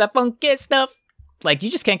more of that funky stuff. Like,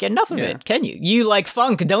 you just can't get enough of it, can you? You like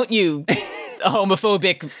funk, don't you?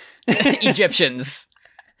 Homophobic Egyptians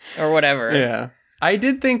or whatever. Yeah. I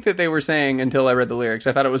did think that they were saying, until I read the lyrics,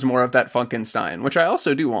 I thought it was more of that Funkenstein, which I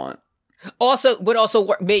also do want. Would also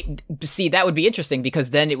work. See, that would be interesting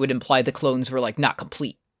because then it would imply the clones were like not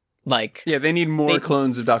complete. Like, yeah, they need more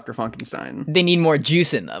clones of Dr. Funkenstein. They need more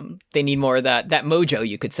juice in them. They need more of that mojo,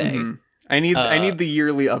 you could say. I need the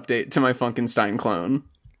yearly update to my Funkenstein clone.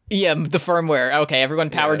 Yeah, the firmware. Okay, everyone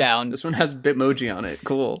power down. This one has Bitmoji on it.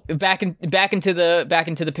 Cool. Back into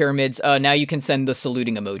the pyramids. Now you can send the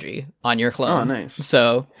saluting emoji on your clone. Oh, nice.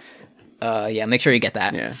 So, make sure you get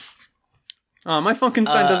that. Yeah. Oh, my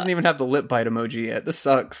Funkenstein doesn't even have the lip bite emoji yet. This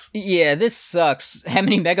sucks. Yeah, this sucks. How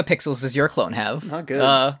many megapixels does your clone have? Not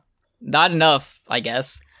good. Not enough, I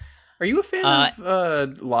guess. Are you a fan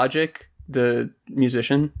of Logic, the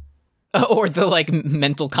musician? Or the, like,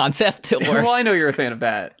 mental concept? Or... Well, I know you're a fan of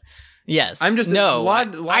that. Yes. I'm just...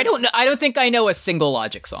 I don't know. I don't think I know a single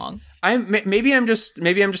Logic song. Maybe I'm just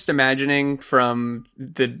imagining from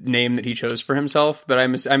the name that he chose for himself, but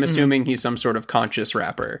I'm assuming he's some sort of conscious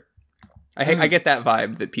rapper. I get that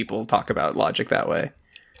vibe that people talk about Logic that way.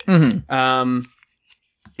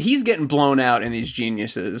 He's getting blown out in these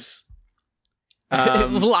Geniuses.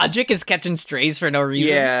 Logic is catching strays for no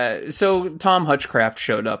reason. Yeah, so Tom Hutchcraft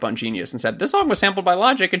showed up on Genius and said, this song was sampled by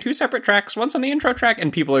Logic in 2 separate tracks, once on the intro track,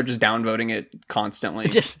 and people are just downvoting it constantly.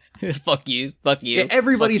 Just, fuck you. Yeah,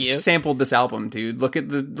 everybody's fuck you. sampled this album, dude. Look at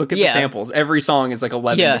the Yeah. samples. Every song is like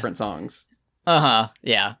 11 Yeah. different songs. Uh-huh,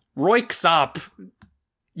 yeah. Roy Xop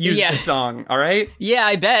used Yeah. the song, alright? Yeah,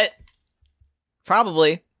 I bet.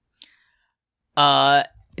 Probably. There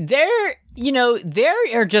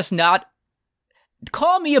are just not...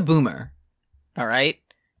 Call me a boomer, alright?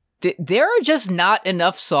 There are just not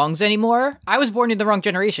enough songs anymore. I was born in the wrong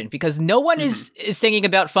generation, because no one is singing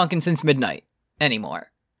about funkin' since midnight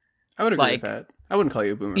anymore. I would agree Like, with that. I wouldn't call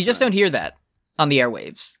you a boomer. You just for that. don't hear that on the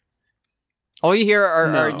airwaves. All you hear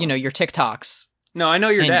are No. your TikToks. No, I know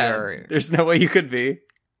your and dad. your- There's no way you could be.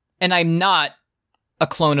 And I'm not a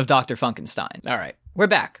clone of Dr. Funkenstein. All right, we're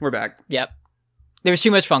back. We're back. Yep. There was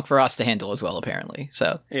too much funk for us to handle as well, apparently.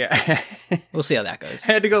 So Yeah. we'll see how that goes.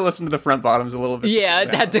 I had to go listen to the front bottoms a little bit. Yeah,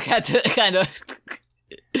 I had to kind of...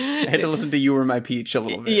 I had to listen to You Were My Peach a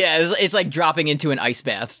little bit. Yeah, it's like dropping into an ice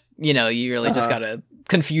bath. You know, you really just gotta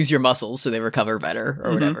confuse your muscles so they recover better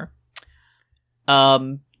or whatever. You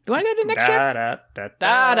want to go to the next track?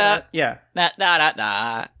 Da-da. Yeah.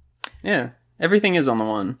 Da. Yeah. Everything is on the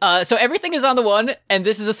one. So everything is on the one, and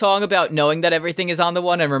this is a song about knowing that everything is on the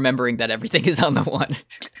one and remembering that everything is on the one.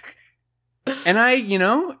 And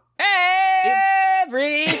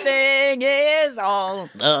Everything is on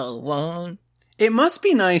the one. it must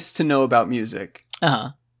be nice to know about music.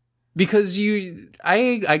 Uh-huh. Because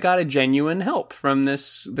I got a genuine help from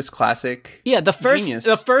this classic. Yeah, the Genius.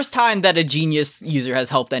 first time that a Genius user has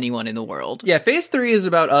helped anyone in the world. Yeah, Phase 3 is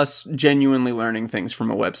about us genuinely learning things from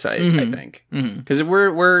a website, I think. Mhm. Because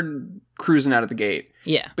we're cruising out of the gate.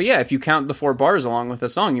 Yeah. But yeah, if you count the 4 bars along with the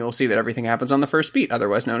song, you'll see that everything happens on the first beat,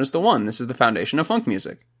 otherwise known as the one. This is the foundation of funk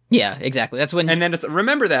music. Yeah, exactly. That's when And then it's,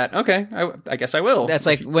 remember that. Okay, I guess I will. that's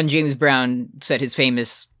like when James Brown said his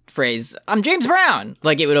famous phrase, "I'm James Brown."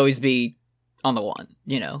 Like it would always be on the one,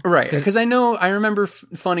 you know. Right, because I remember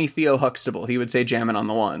funny Theo Huxtable. He would say "jammin' on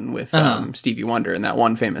the one" with Stevie Wonder in that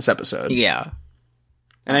one famous episode. Yeah.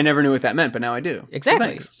 And I never knew what that meant, but now I do.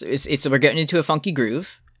 Exactly. So So it's we're getting into a funky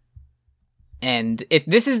groove. And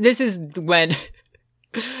this is when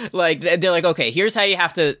like they're like, okay, here's how you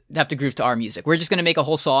have to groove to our music. We're just gonna make a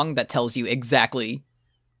whole song that tells you exactly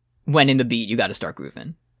when in the beat you got to start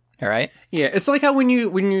grooving. All right. yeah, it's like how when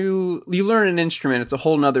you learn an instrument, it's a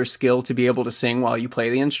whole nother skill to be able to sing while you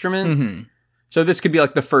play the instrument. Mm-hmm. So this could be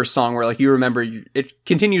like the first song where like you remember, it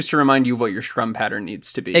continues to remind you of what your strum pattern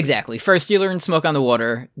needs to be. Exactly. First you learn "Smoke on the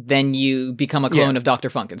Water," then you become a clone of Dr.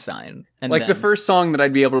 Funkenstein. And Like then, the first song that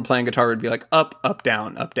I'd be able to play on guitar would be like up, up,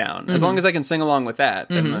 down, up, down. As long as I can sing along with that,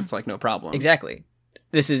 then that's like no problem. Exactly.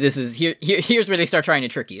 This is here's where they start trying to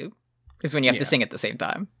trick you. Is when you have to sing at the same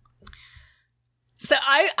time. So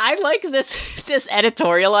I like this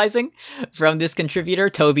editorializing from this contributor,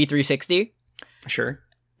 Toby360. Sure.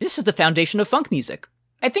 This is the foundation of funk music.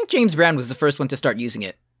 I think James Brown was the first one to start using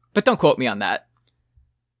it, but don't quote me on that.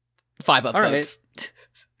 5 up All votes.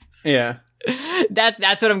 Yeah.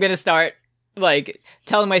 That's what I'm gonna start like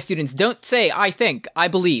telling my students. Don't say "I think," "I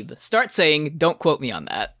believe." Start saying "Don't quote me on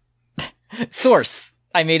that." Source.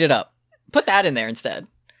 I made it up. Put that in there instead.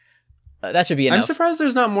 That should be enough. I'm surprised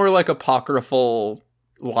there's not more like apocryphal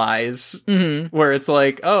lies Mm-hmm. where it's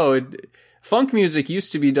like, oh, funk music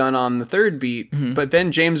used to be done on the 3rd beat, but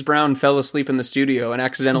then James Brown fell asleep in the studio and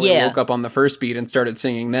accidentally woke up on the 1st beat and started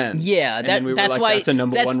singing then. Yeah, And then we were that's like, why that's a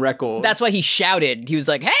number 1 record. That's why he shouted. He was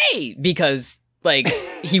like, "Hey!" Because like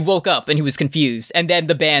he woke up and he was confused, and then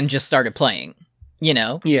the band just started playing. You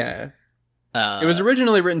know? Yeah. It was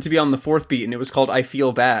originally written to be on the 4th beat, and it was called "I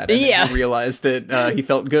Feel Bad." And Yeah. then we realized that he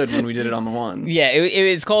felt good when we did it on the 1. Yeah, it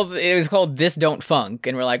was called "This Don't Funk,"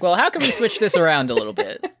 and we're like, well, how can we switch this around a little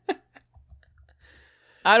bit?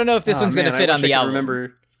 I don't know if this one's gonna fit on the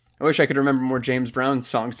album. I wish I could remember more James Brown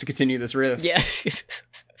songs to continue this riff. Yeah.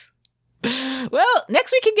 Well,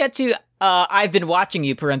 next we can get to "I've Been Watching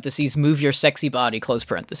You," parentheses, "Move Your Sexy Body," close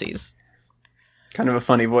parentheses. Kind of a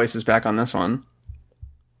funny voice is back on this one.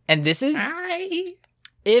 And this is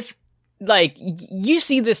if like you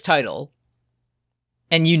see this title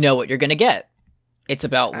and you know what you're gonna get. It's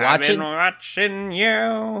about watching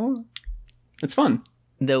you. It's fun.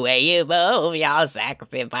 the way you move your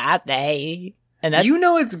sexy body. And that, You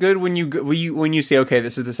know it's good when you say, okay,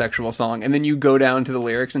 this is the sexual song, and then you go down to the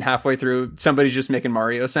lyrics, and halfway through, somebody's just making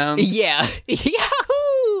Mario sounds. yeah.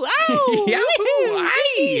 Yahoo! Ow! Yahoo!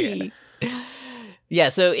 Wee! Yeah,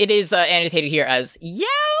 so it is annotated here as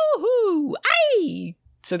Yahoo! Aye!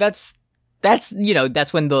 So that's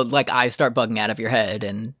when the like eyes start bugging out of your head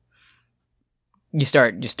and you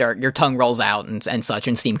start, your tongue rolls out and such,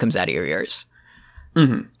 and steam comes out of your ears.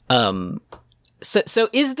 Mm-hmm.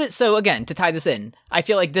 So again, to tie this in, I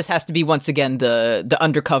feel like this has to be once again the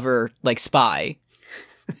undercover like spy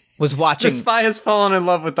was watching. The spy has fallen in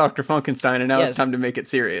love with Dr. Funkenstein, and now Yes. it's time to make it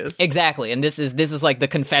serious. Exactly, and this is like the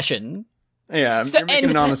confession. Yeah, you're making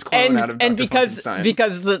an honest clone out of Dr. Funkenstein.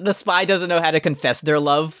 Because the spy doesn't know how to confess their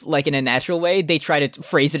love like in a natural way, they try to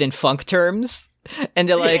phrase it in funk terms, and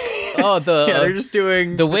they're like, "Oh, they're just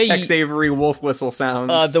doing the way Tex Avery wolf whistle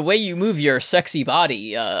sounds. The way you move your sexy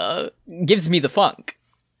body gives me the funk."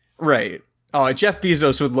 Right. Oh, Jeff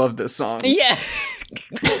Bezos would love this song. Yeah.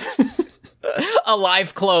 A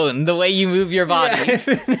live clone. The way you move your body.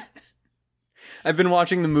 Yeah. I've been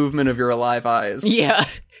watching the movement of your alive eyes. Yeah.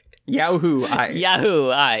 Yahoo! Yahoo!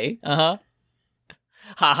 Uh-huh.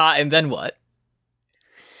 Haha, and then what?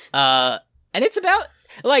 And it's about,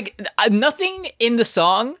 like, nothing in the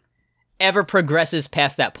song ever progresses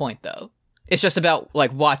past that point, though. It's just about,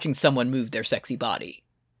 like, watching someone move their sexy body,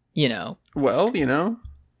 you know? Well, you know,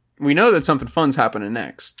 we know that something fun's happening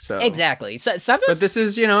next, so... Exactly. So, sometimes... But this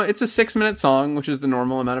is, you know, it's a 6-minute song, which is the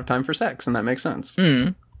normal amount of time for sex, and that makes sense.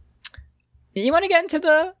 You want to get into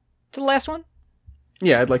the last one?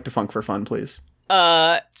 Yeah, I'd like to funk for fun, please.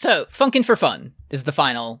 So, Funkin' for Fun is the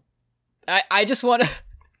final. I just want to...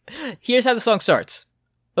 Here's how the song starts.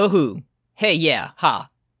 Oh-hoo. Hey, yeah, ha.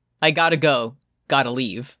 I gotta go. Gotta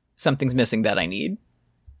leave. Something's missing that I need.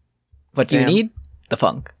 What do you need? The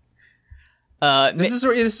funk. This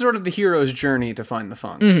is sort of the hero's journey to find the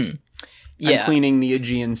funk. Mm-hmm. Yeah. I'm cleaning the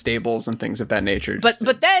Aegean stables and things of that nature. But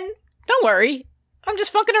then, don't worry. I'm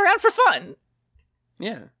just funking around for fun.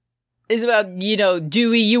 Yeah. It's about, you know,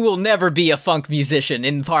 Dewey, you will never be a funk musician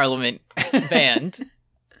in Parliament band.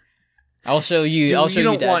 I'll show you. Dude, I'll show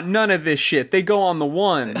you. You don't want none of this shit. They go on the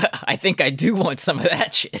one. I think I do want some of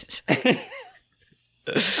that shit.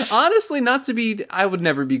 Honestly, I would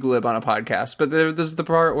never be glib on a podcast, but this is the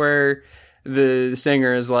part where the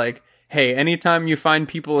singer is like, hey, anytime you find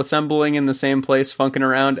people assembling in the same place, funking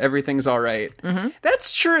around, everything's all right. Mm-hmm.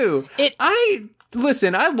 That's true.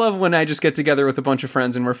 Listen, I love when I just get together with a bunch of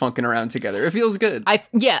friends and we're funking around together. It feels good.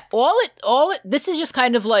 This is just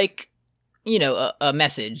kind of like, you know, a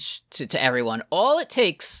message to everyone. All it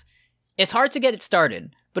takes, it's hard to get it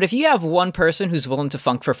started, but if you have one person who's willing to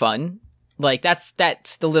funk for fun, like that's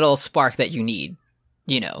the little spark that you need,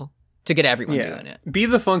 you know, to get everyone doing it. Be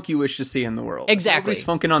the funk you wish to see in the world. Exactly. If nobody's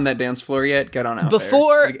funking on that dance floor yet, get on out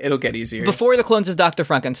there. Like, it'll get easier. Before the clones of Dr.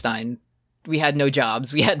 Frankenstein, we had no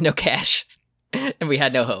jobs, we had no cash, and we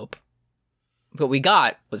had no hope. What we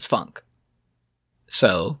got was funk.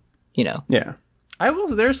 So, you know. Yeah.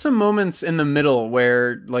 There's some moments in the middle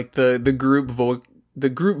where like the group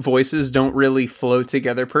voices don't really flow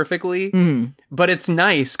together perfectly, but it's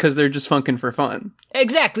nice because they're just funking for fun.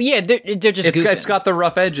 Exactly, yeah, they're just goofing. It's got the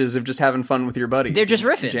rough edges of just having fun with your buddies. They're just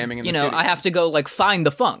riffing, jamming in you the know. studio. I have to go like find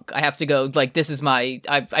the funk. I have to go like this is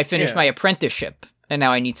I finished my apprenticeship and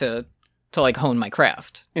now I need to like hone my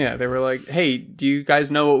craft. Yeah, they were like, hey, do you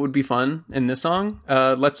guys know what would be fun in this song?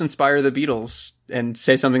 Let's inspire the Beatles and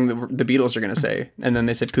say something that the Beatles are going to say. And then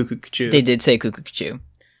they said cuckoo choo. They did say cuckoo choo.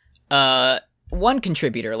 One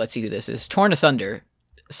contributor, let's see who this is, Torn Asunder,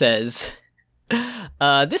 says,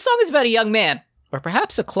 this song is about a young man, or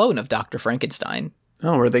perhaps a clone of Dr. Frankenstein.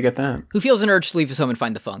 Oh, where'd they get that? Who feels an urge to leave his home and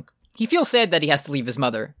find the funk. He feels sad that he has to leave his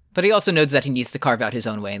mother, but he also knows that he needs to carve out his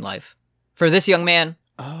own way in life. For this young man,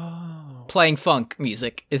 playing funk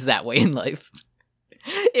music is that way in life.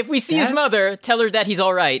 If we see his mother, tell her that he's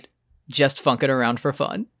alright, just funking around for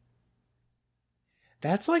fun.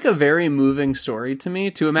 That's like a very moving story to me,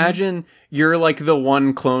 to imagine you're like the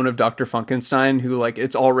one clone of Dr. Funkenstein who like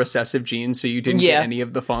it's all recessive genes, so you didn't get any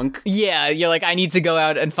of the funk. Yeah, you're like, I need to go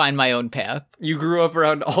out and find my own path. You grew up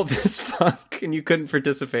around all this funk and you couldn't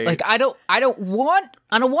participate. Like I don't want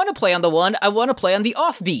to play on the one, I want to play on the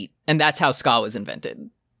offbeat. And that's how ska was invented.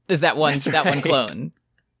 Is that one one clone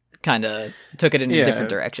kind of took it in a different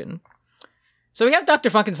direction. So we have Dr.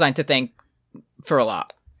 Funkenstein to thank for a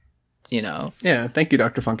lot. You know? Yeah, thank you,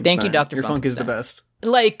 Dr. Funkenstein. Thank you, Dr. Your Funkenstein. funk is the best.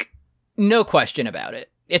 Like, no question about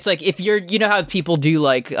it. It's like, if you know how people do,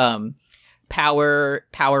 like, power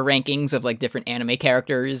rankings of, like, different anime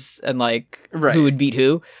characters and, like, who would beat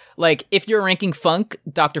who? Like, if you're ranking funk,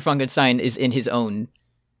 Dr. Funkenstein is in his own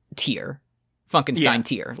tier. Funkenstein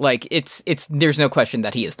tier. Like, it's there's no question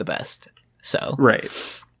that he is the best. So. Right.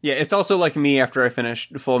 Yeah, it's also like me after I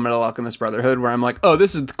finished Full Metal Alchemist Brotherhood, where I'm like, oh,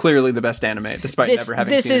 this is clearly the best anime, despite never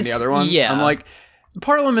having seen the other ones. Yeah. I'm like,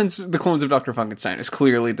 Parliament's The Clones of Dr. Funkenstein is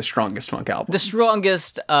clearly the strongest funk album. The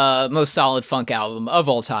strongest, most solid funk album of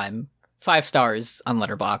all time. 5 stars on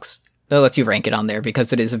Letterboxd. That lets you rank it on there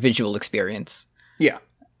because it is a visual experience. Yeah.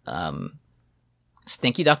 So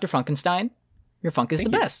thank you, Dr. Funkenstein. Your funk is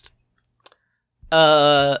Thank the you. best.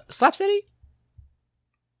 Slap City?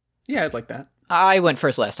 Yeah, I'd like that. I went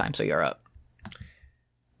first last time, so you're up.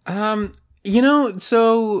 So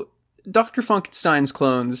Dr. Funkenstein's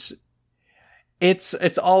Clones,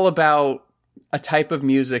 it's all about a type of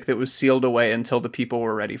music that was sealed away until the people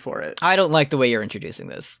were ready for it. I don't like the way you're introducing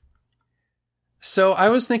this. So I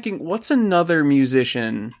was thinking, what's another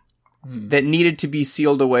musician that needed to be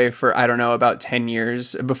sealed away for, I don't know, about 10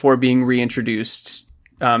 years before being reintroduced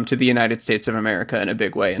to the United States of America in a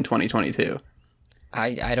big way in 2022?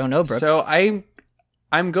 I don't know, Brooks. So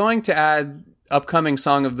I'm going to add upcoming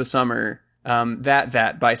song of the summer,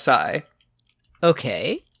 That by Psy.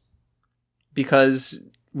 Okay. Because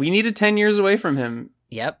we needed 10 years away from him.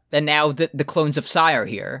 Yep. And now the clones of Psy are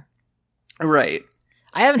here. Right.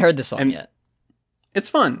 I haven't heard this song And- yet. It's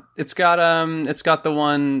fun. It's got the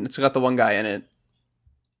one guy in it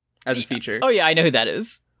as a feature. Oh yeah, I know who that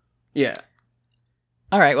is. Yeah.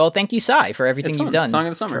 All right. Well, thank you, Psy, for everything It's you've fun. done Song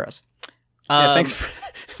of the summer. for us. Yeah,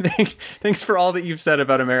 thanks for all that you've said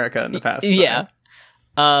about America in the past. Psy. Yeah.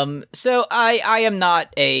 So I am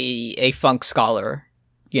not a funk scholar.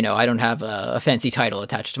 You know, I don't have a fancy title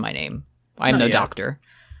attached to my name. I'm Not no yet. doctor.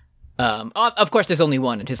 Of course, there's only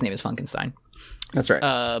one, and his name is Funkenstein. That's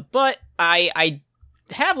right. But I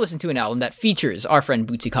have listened to an album that features our friend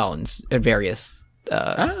Bootsy Collins at various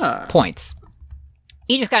points.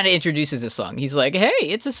 He just kind of introduces this song. He's like, "Hey,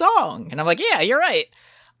 it's a song," and I'm like, "Yeah, you're right."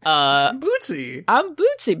 Bootsy. I'm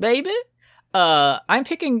Bootsy, baby. I'm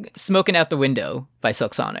picking "Smoking Out the Window" by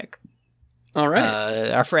Silk Sonic. All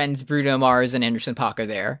right. Our friends Bruno Mars and Anderson .Paak are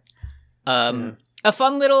there. A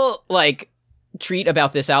fun little treat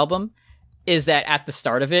about this album is that at the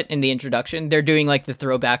start of it, in the introduction, they're doing the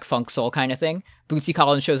throwback funk soul kind of thing. Bootsy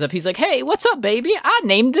Collins shows up. He's like, "Hey, what's up, baby? I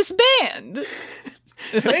named this band."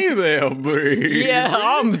 It's like, Hey there, baby. yeah,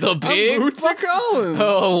 I'm the big. Bootsy Collins.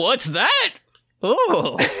 Oh, what's that?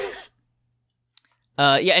 Oh.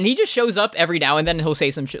 Yeah, and he just shows up every now and then and he'll say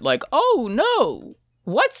some shit like, "Oh no,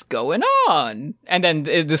 what's going on?" And then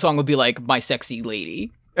the song will be like, "My Sexy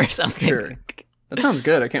Lady," or something. Sure. That sounds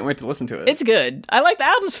good. I can't wait to listen to it. It's good. I like the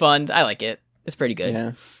album's fun. I like it. It's pretty good.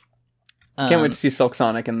 Yeah. Can't wait to see Silk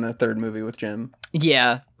Sonic in the third movie with Jim.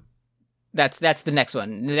 Yeah. That's the next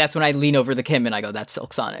one. That's when I lean over the Kim and I go, "That's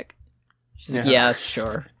Silk Sonic." She's like, "Yeah,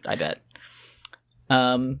 sure. I bet."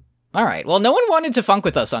 All right. Well, no one wanted to funk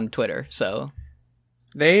with us on Twitter, so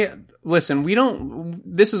Listen,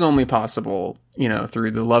 this is only possible,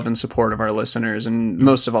 through the love and support of our listeners and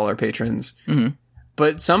most of all our patrons. Mhm.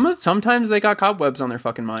 But sometimes they got cobwebs on their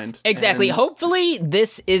fucking mind. exactly. And- Hopefully,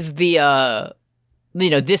 this is the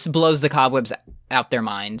this blows the cobwebs out their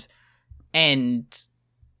mind and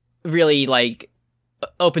really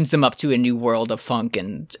opens them up to a new world of funk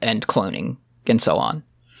and cloning and so on.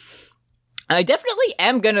 I definitely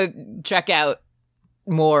am gonna check out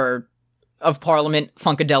more of Parliament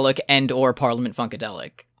Funkadelic and or Parliament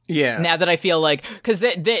Funkadelic. Yeah. Now that I feel because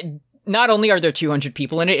they not only are there 200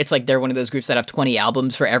 people in it, it's they're one of those groups that have 20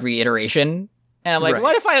 albums for every iteration. And I'm like, Right.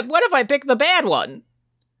 what if I pick the bad one?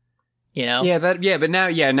 But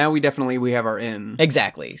now we have our in.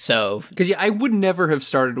 Exactly. So Because I would never have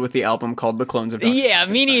started with the album called The Clones of Dr. yeah,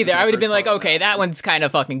 me Frankenstein neither. as my I would have been first like, album. okay, that one's kind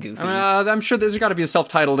of fucking goofy. I'm sure there's got to be a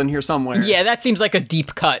self-titled in here somewhere. Yeah, that seems like a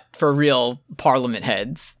deep cut for real Parliament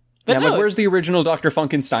heads. But Yeah, I'm no, like, where's the original Dr.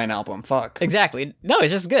 Funkenstein album? Fuck. exactly. No,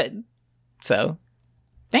 it's just good. So,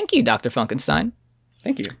 thank you, Dr. Funkenstein.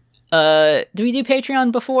 Thank you. Do we do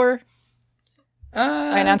Patreon before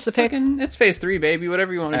I announce the pick? It's phase 3, baby.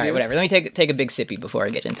 Whatever you want to All do. right, whatever. Let me take a big sippy before I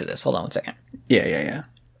get into this. Hold on one second. Yeah.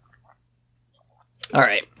 All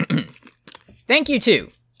right. Thank you to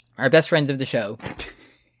our best friend of the show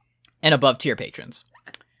and above tier patrons.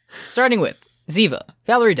 Starting with Ziva,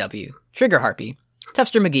 Valerie W., Trigger Harpy,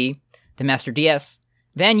 Tufster McGee, The Master DS,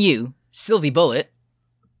 Van Yu, Sylvie Bullet.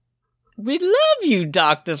 We love you,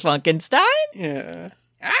 Dr. Funkenstein. Yeah.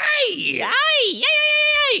 Aye!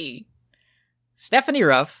 Yay! Stephanie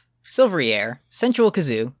Ruff, Silvery Air, Sensual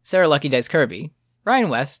Kazoo, Sarah Lucky Dice Kirby, Ryan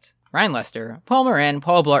West, Ryan Lester, Paul Moran,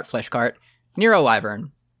 Paul Blart Fleshcart, Nero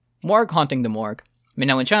Wyvern, Morgue Haunting the Morgue,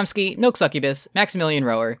 Minoan Chomsky, Milk Succubus, Maximilian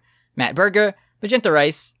Rower, Matt Berger, Magenta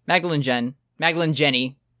Rice, Magdalene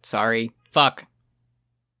Jenny, sorry, fuck.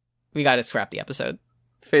 We gotta scrap the episode.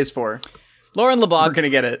 Phase 4. Lauren We're LeBlanc, gonna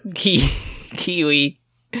get it. Kiwi,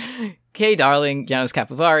 Kay Darling, Janos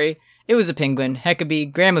Capivari, It Was a Penguin, Heckabee,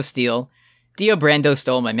 Graham of Steel, Dio Brando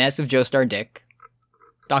stole my massive Joestar dick.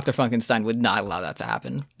 Dr. Funkenstein would not allow that to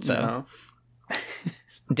happen. So, No.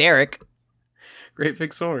 Derek, Great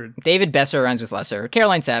big sword. David Besser rhymes with lesser.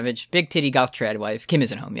 Caroline Savage, big titty goth trad wife. Kim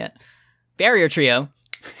isn't home yet. Barrier Trio.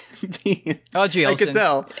 Audrey Olson. I could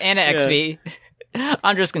tell. Anna XV.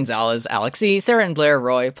 Andres Gonzalez, Alex E., Sarah and Blair,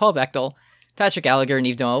 Roy, Paul Bechtel, Patrick Gallagher,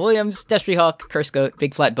 Neve Noel Williams, Destry Hawk, Curse Goat,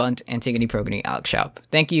 Big Flat Bunt, Antigone Progony, Alex Schaub.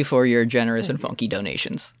 Thank you for your generous and funky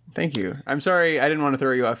donations. Thank you. I'm sorry, I didn't want to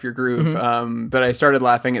throw you off your groove, but I started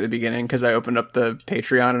laughing at the beginning because I opened up the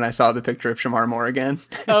Patreon and I saw the picture of Shamar Moore again.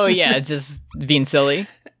 Oh yeah, just being silly.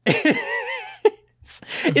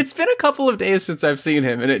 It's been a couple of days since I've seen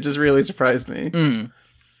him, and it just really surprised me.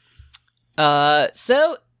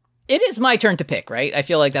 So it is my turn to pick, right? I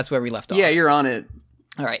feel like that's where we left off. Yeah, you're on it.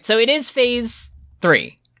 All right, so it is phase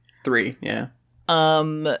 3. 3, yeah.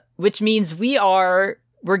 Which means we're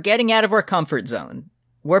getting out of our comfort zone.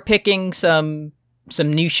 We're picking some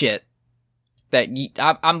new shit that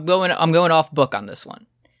I'm going off book on this one.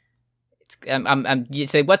 You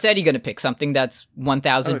say, what's Eddie going to pick? Something that's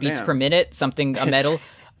 1,000 beats per minute? Something a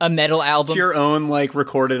metal album? It's your own like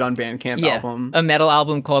recorded on Bandcamp album. A metal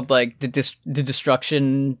album called like the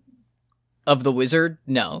Destruction of the Wizard?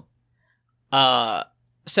 No.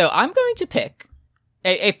 So I'm going to pick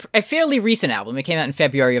a fairly recent album. It came out in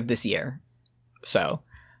February of this year. So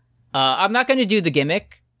I'm not going to do the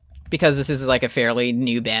gimmick because this is like a fairly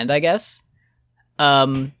new band, I guess.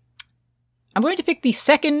 I'm going to pick the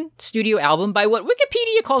second studio album by what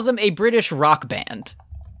Wikipedia calls them a British rock band.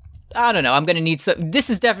 I don't know. I'm going to need some.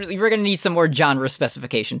 We're going to need some more genre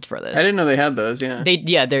specification for this. I didn't know they had those. Yeah.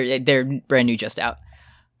 They're brand new, just out.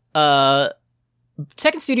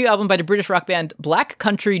 Second studio album by the British rock band Black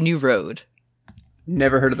Country New Road.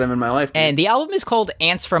 Never heard of them in my life. Dude. And the album is called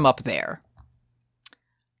Ants from Up There.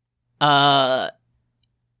 Ants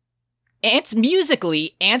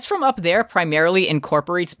from Up There primarily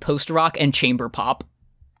incorporates post-rock and chamber pop.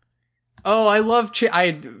 Oh, I love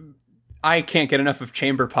I can't get enough of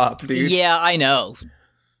chamber pop, dude. Yeah, I know.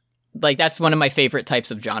 Like, that's one of my favorite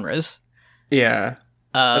types of genres. Yeah.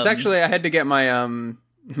 That's actually, I had to get my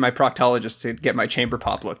my proctologist to get my chamber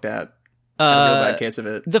pop looked at. I had a real bad case of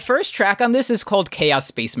it. The first track on this is called Chaos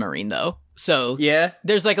Space Marine, though. So yeah,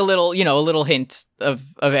 there's like a little hint of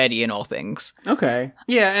Eddie in all things. Okay.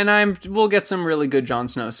 Yeah, and we'll get some really good Jon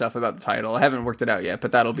Snow stuff about the title. I haven't worked it out yet,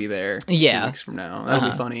 but that'll be there 2 weeks from now.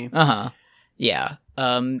 That'll be funny. Yeah.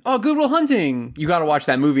 Good Will Hunting. You got to watch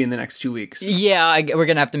that movie in the next 2 weeks. Yeah, we're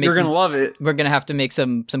gonna have to make. You're gonna love it. We're gonna have to make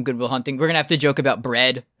some Good Will Hunting. We're gonna have to joke about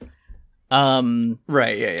bread.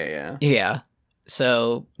 Right. Yeah. Yeah.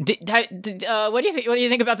 So, what do you think? What do you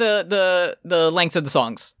think about the lengths of the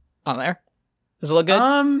songs on there? Does it look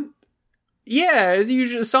good? Yeah.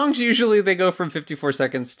 Songs usually they go from 54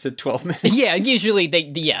 seconds to 12 minutes. Yeah, usually they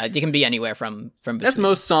can be anywhere from between. That's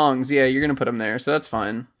most songs. Yeah, you're gonna put them there, so that's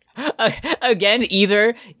fine. Again,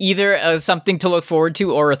 either something to look forward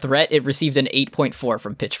to or a threat. It received an 8.4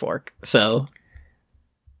 from Pitchfork, so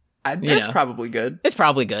that's probably good. It's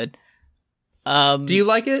probably good. Do you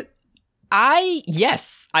like it?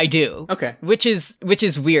 Yes, I do. Okay. Which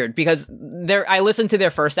is weird because I listened to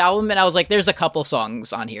their first album and I was like, there's a couple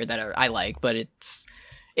songs on here that I like, but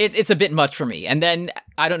it's a bit much for me. And then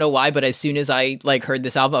I don't know why, but as soon as I like heard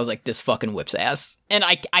this album, I was like, this fucking whips ass. And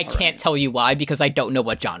I can't tell you why because I don't know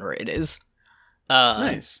what genre it is.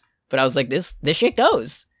 Nice. But I was like, this shit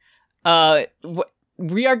goes.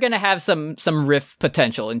 We are gonna have some riff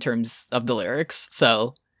potential in terms of the lyrics.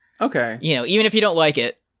 So okay, even if you don't like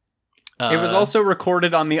it. It was also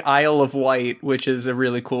recorded on the Isle of Wight, which is a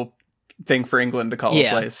really cool thing for England to call a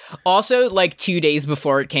place. Also, like 2 days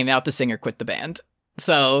before it came out, the singer quit the band.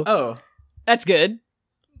 So, that's good.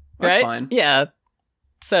 That's right? fine. Yeah.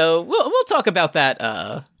 So we'll talk about that.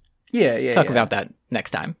 Talk about that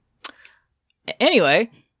next time.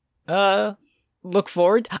 Anyway, look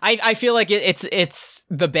forward. I feel like it's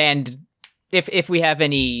the band. If we have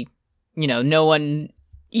any, no one.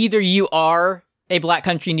 Either you are a Black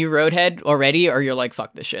Country New Road head already, or you're like,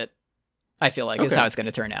 fuck this shit. I feel like is how it's going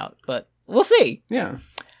to turn out, but we'll see. Yeah.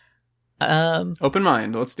 Open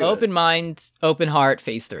mind. Let's do it. Open mind, open heart,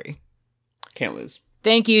 phase 3. Can't lose.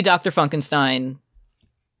 Thank you, Dr. Funkenstein.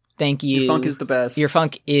 Thank you. Your funk is the best. Your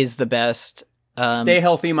funk is the best. Stay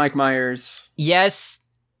healthy, Mike Myers. Yes.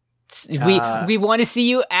 We want to see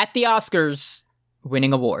you at the Oscars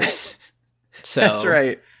winning awards. So that's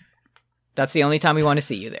right. That's the only time we want to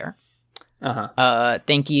see you there.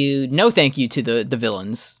 Thank you. No thank you to the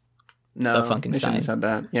villains. No, of Funkenstein. They shouldn't have said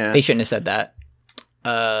that. Yeah. They shouldn't have said that.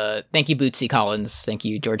 Thank you, Bootsy Collins. Thank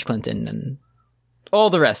you, George Clinton, and all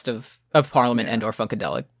the rest of Parliament and or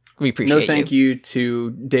Funkadelic. We appreciate No thank you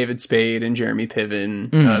to David Spade and Jeremy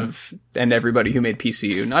Piven and everybody who made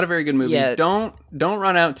PCU. Not a very good movie. Yeah. Don't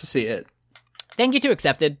run out to see it. thank you to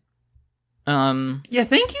Accepted. Yeah,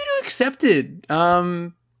 thank you to Accepted.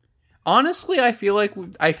 Honestly, I feel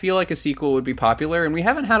like a sequel would be popular, and we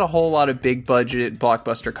haven't had a whole lot of big budget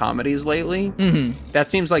blockbuster comedies lately. Mm-hmm. That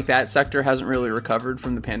seems like that sector hasn't really recovered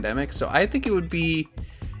from the pandemic. So I think it would be,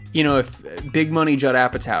 if big money Judd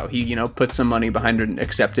Apatow, he put some money behind an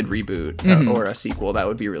Accepted reboot or a sequel, that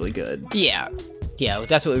would be really good. Yeah,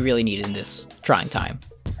 that's what we really need in this trying time.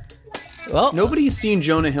 Well, nobody's seen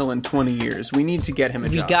Jonah Hill in 20 years. We need to get him a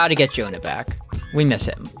job. We gotta get Jonah back. We miss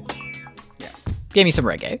him. Yeah. Give me some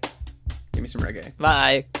reggae. Give me some reggae.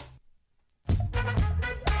 Bye.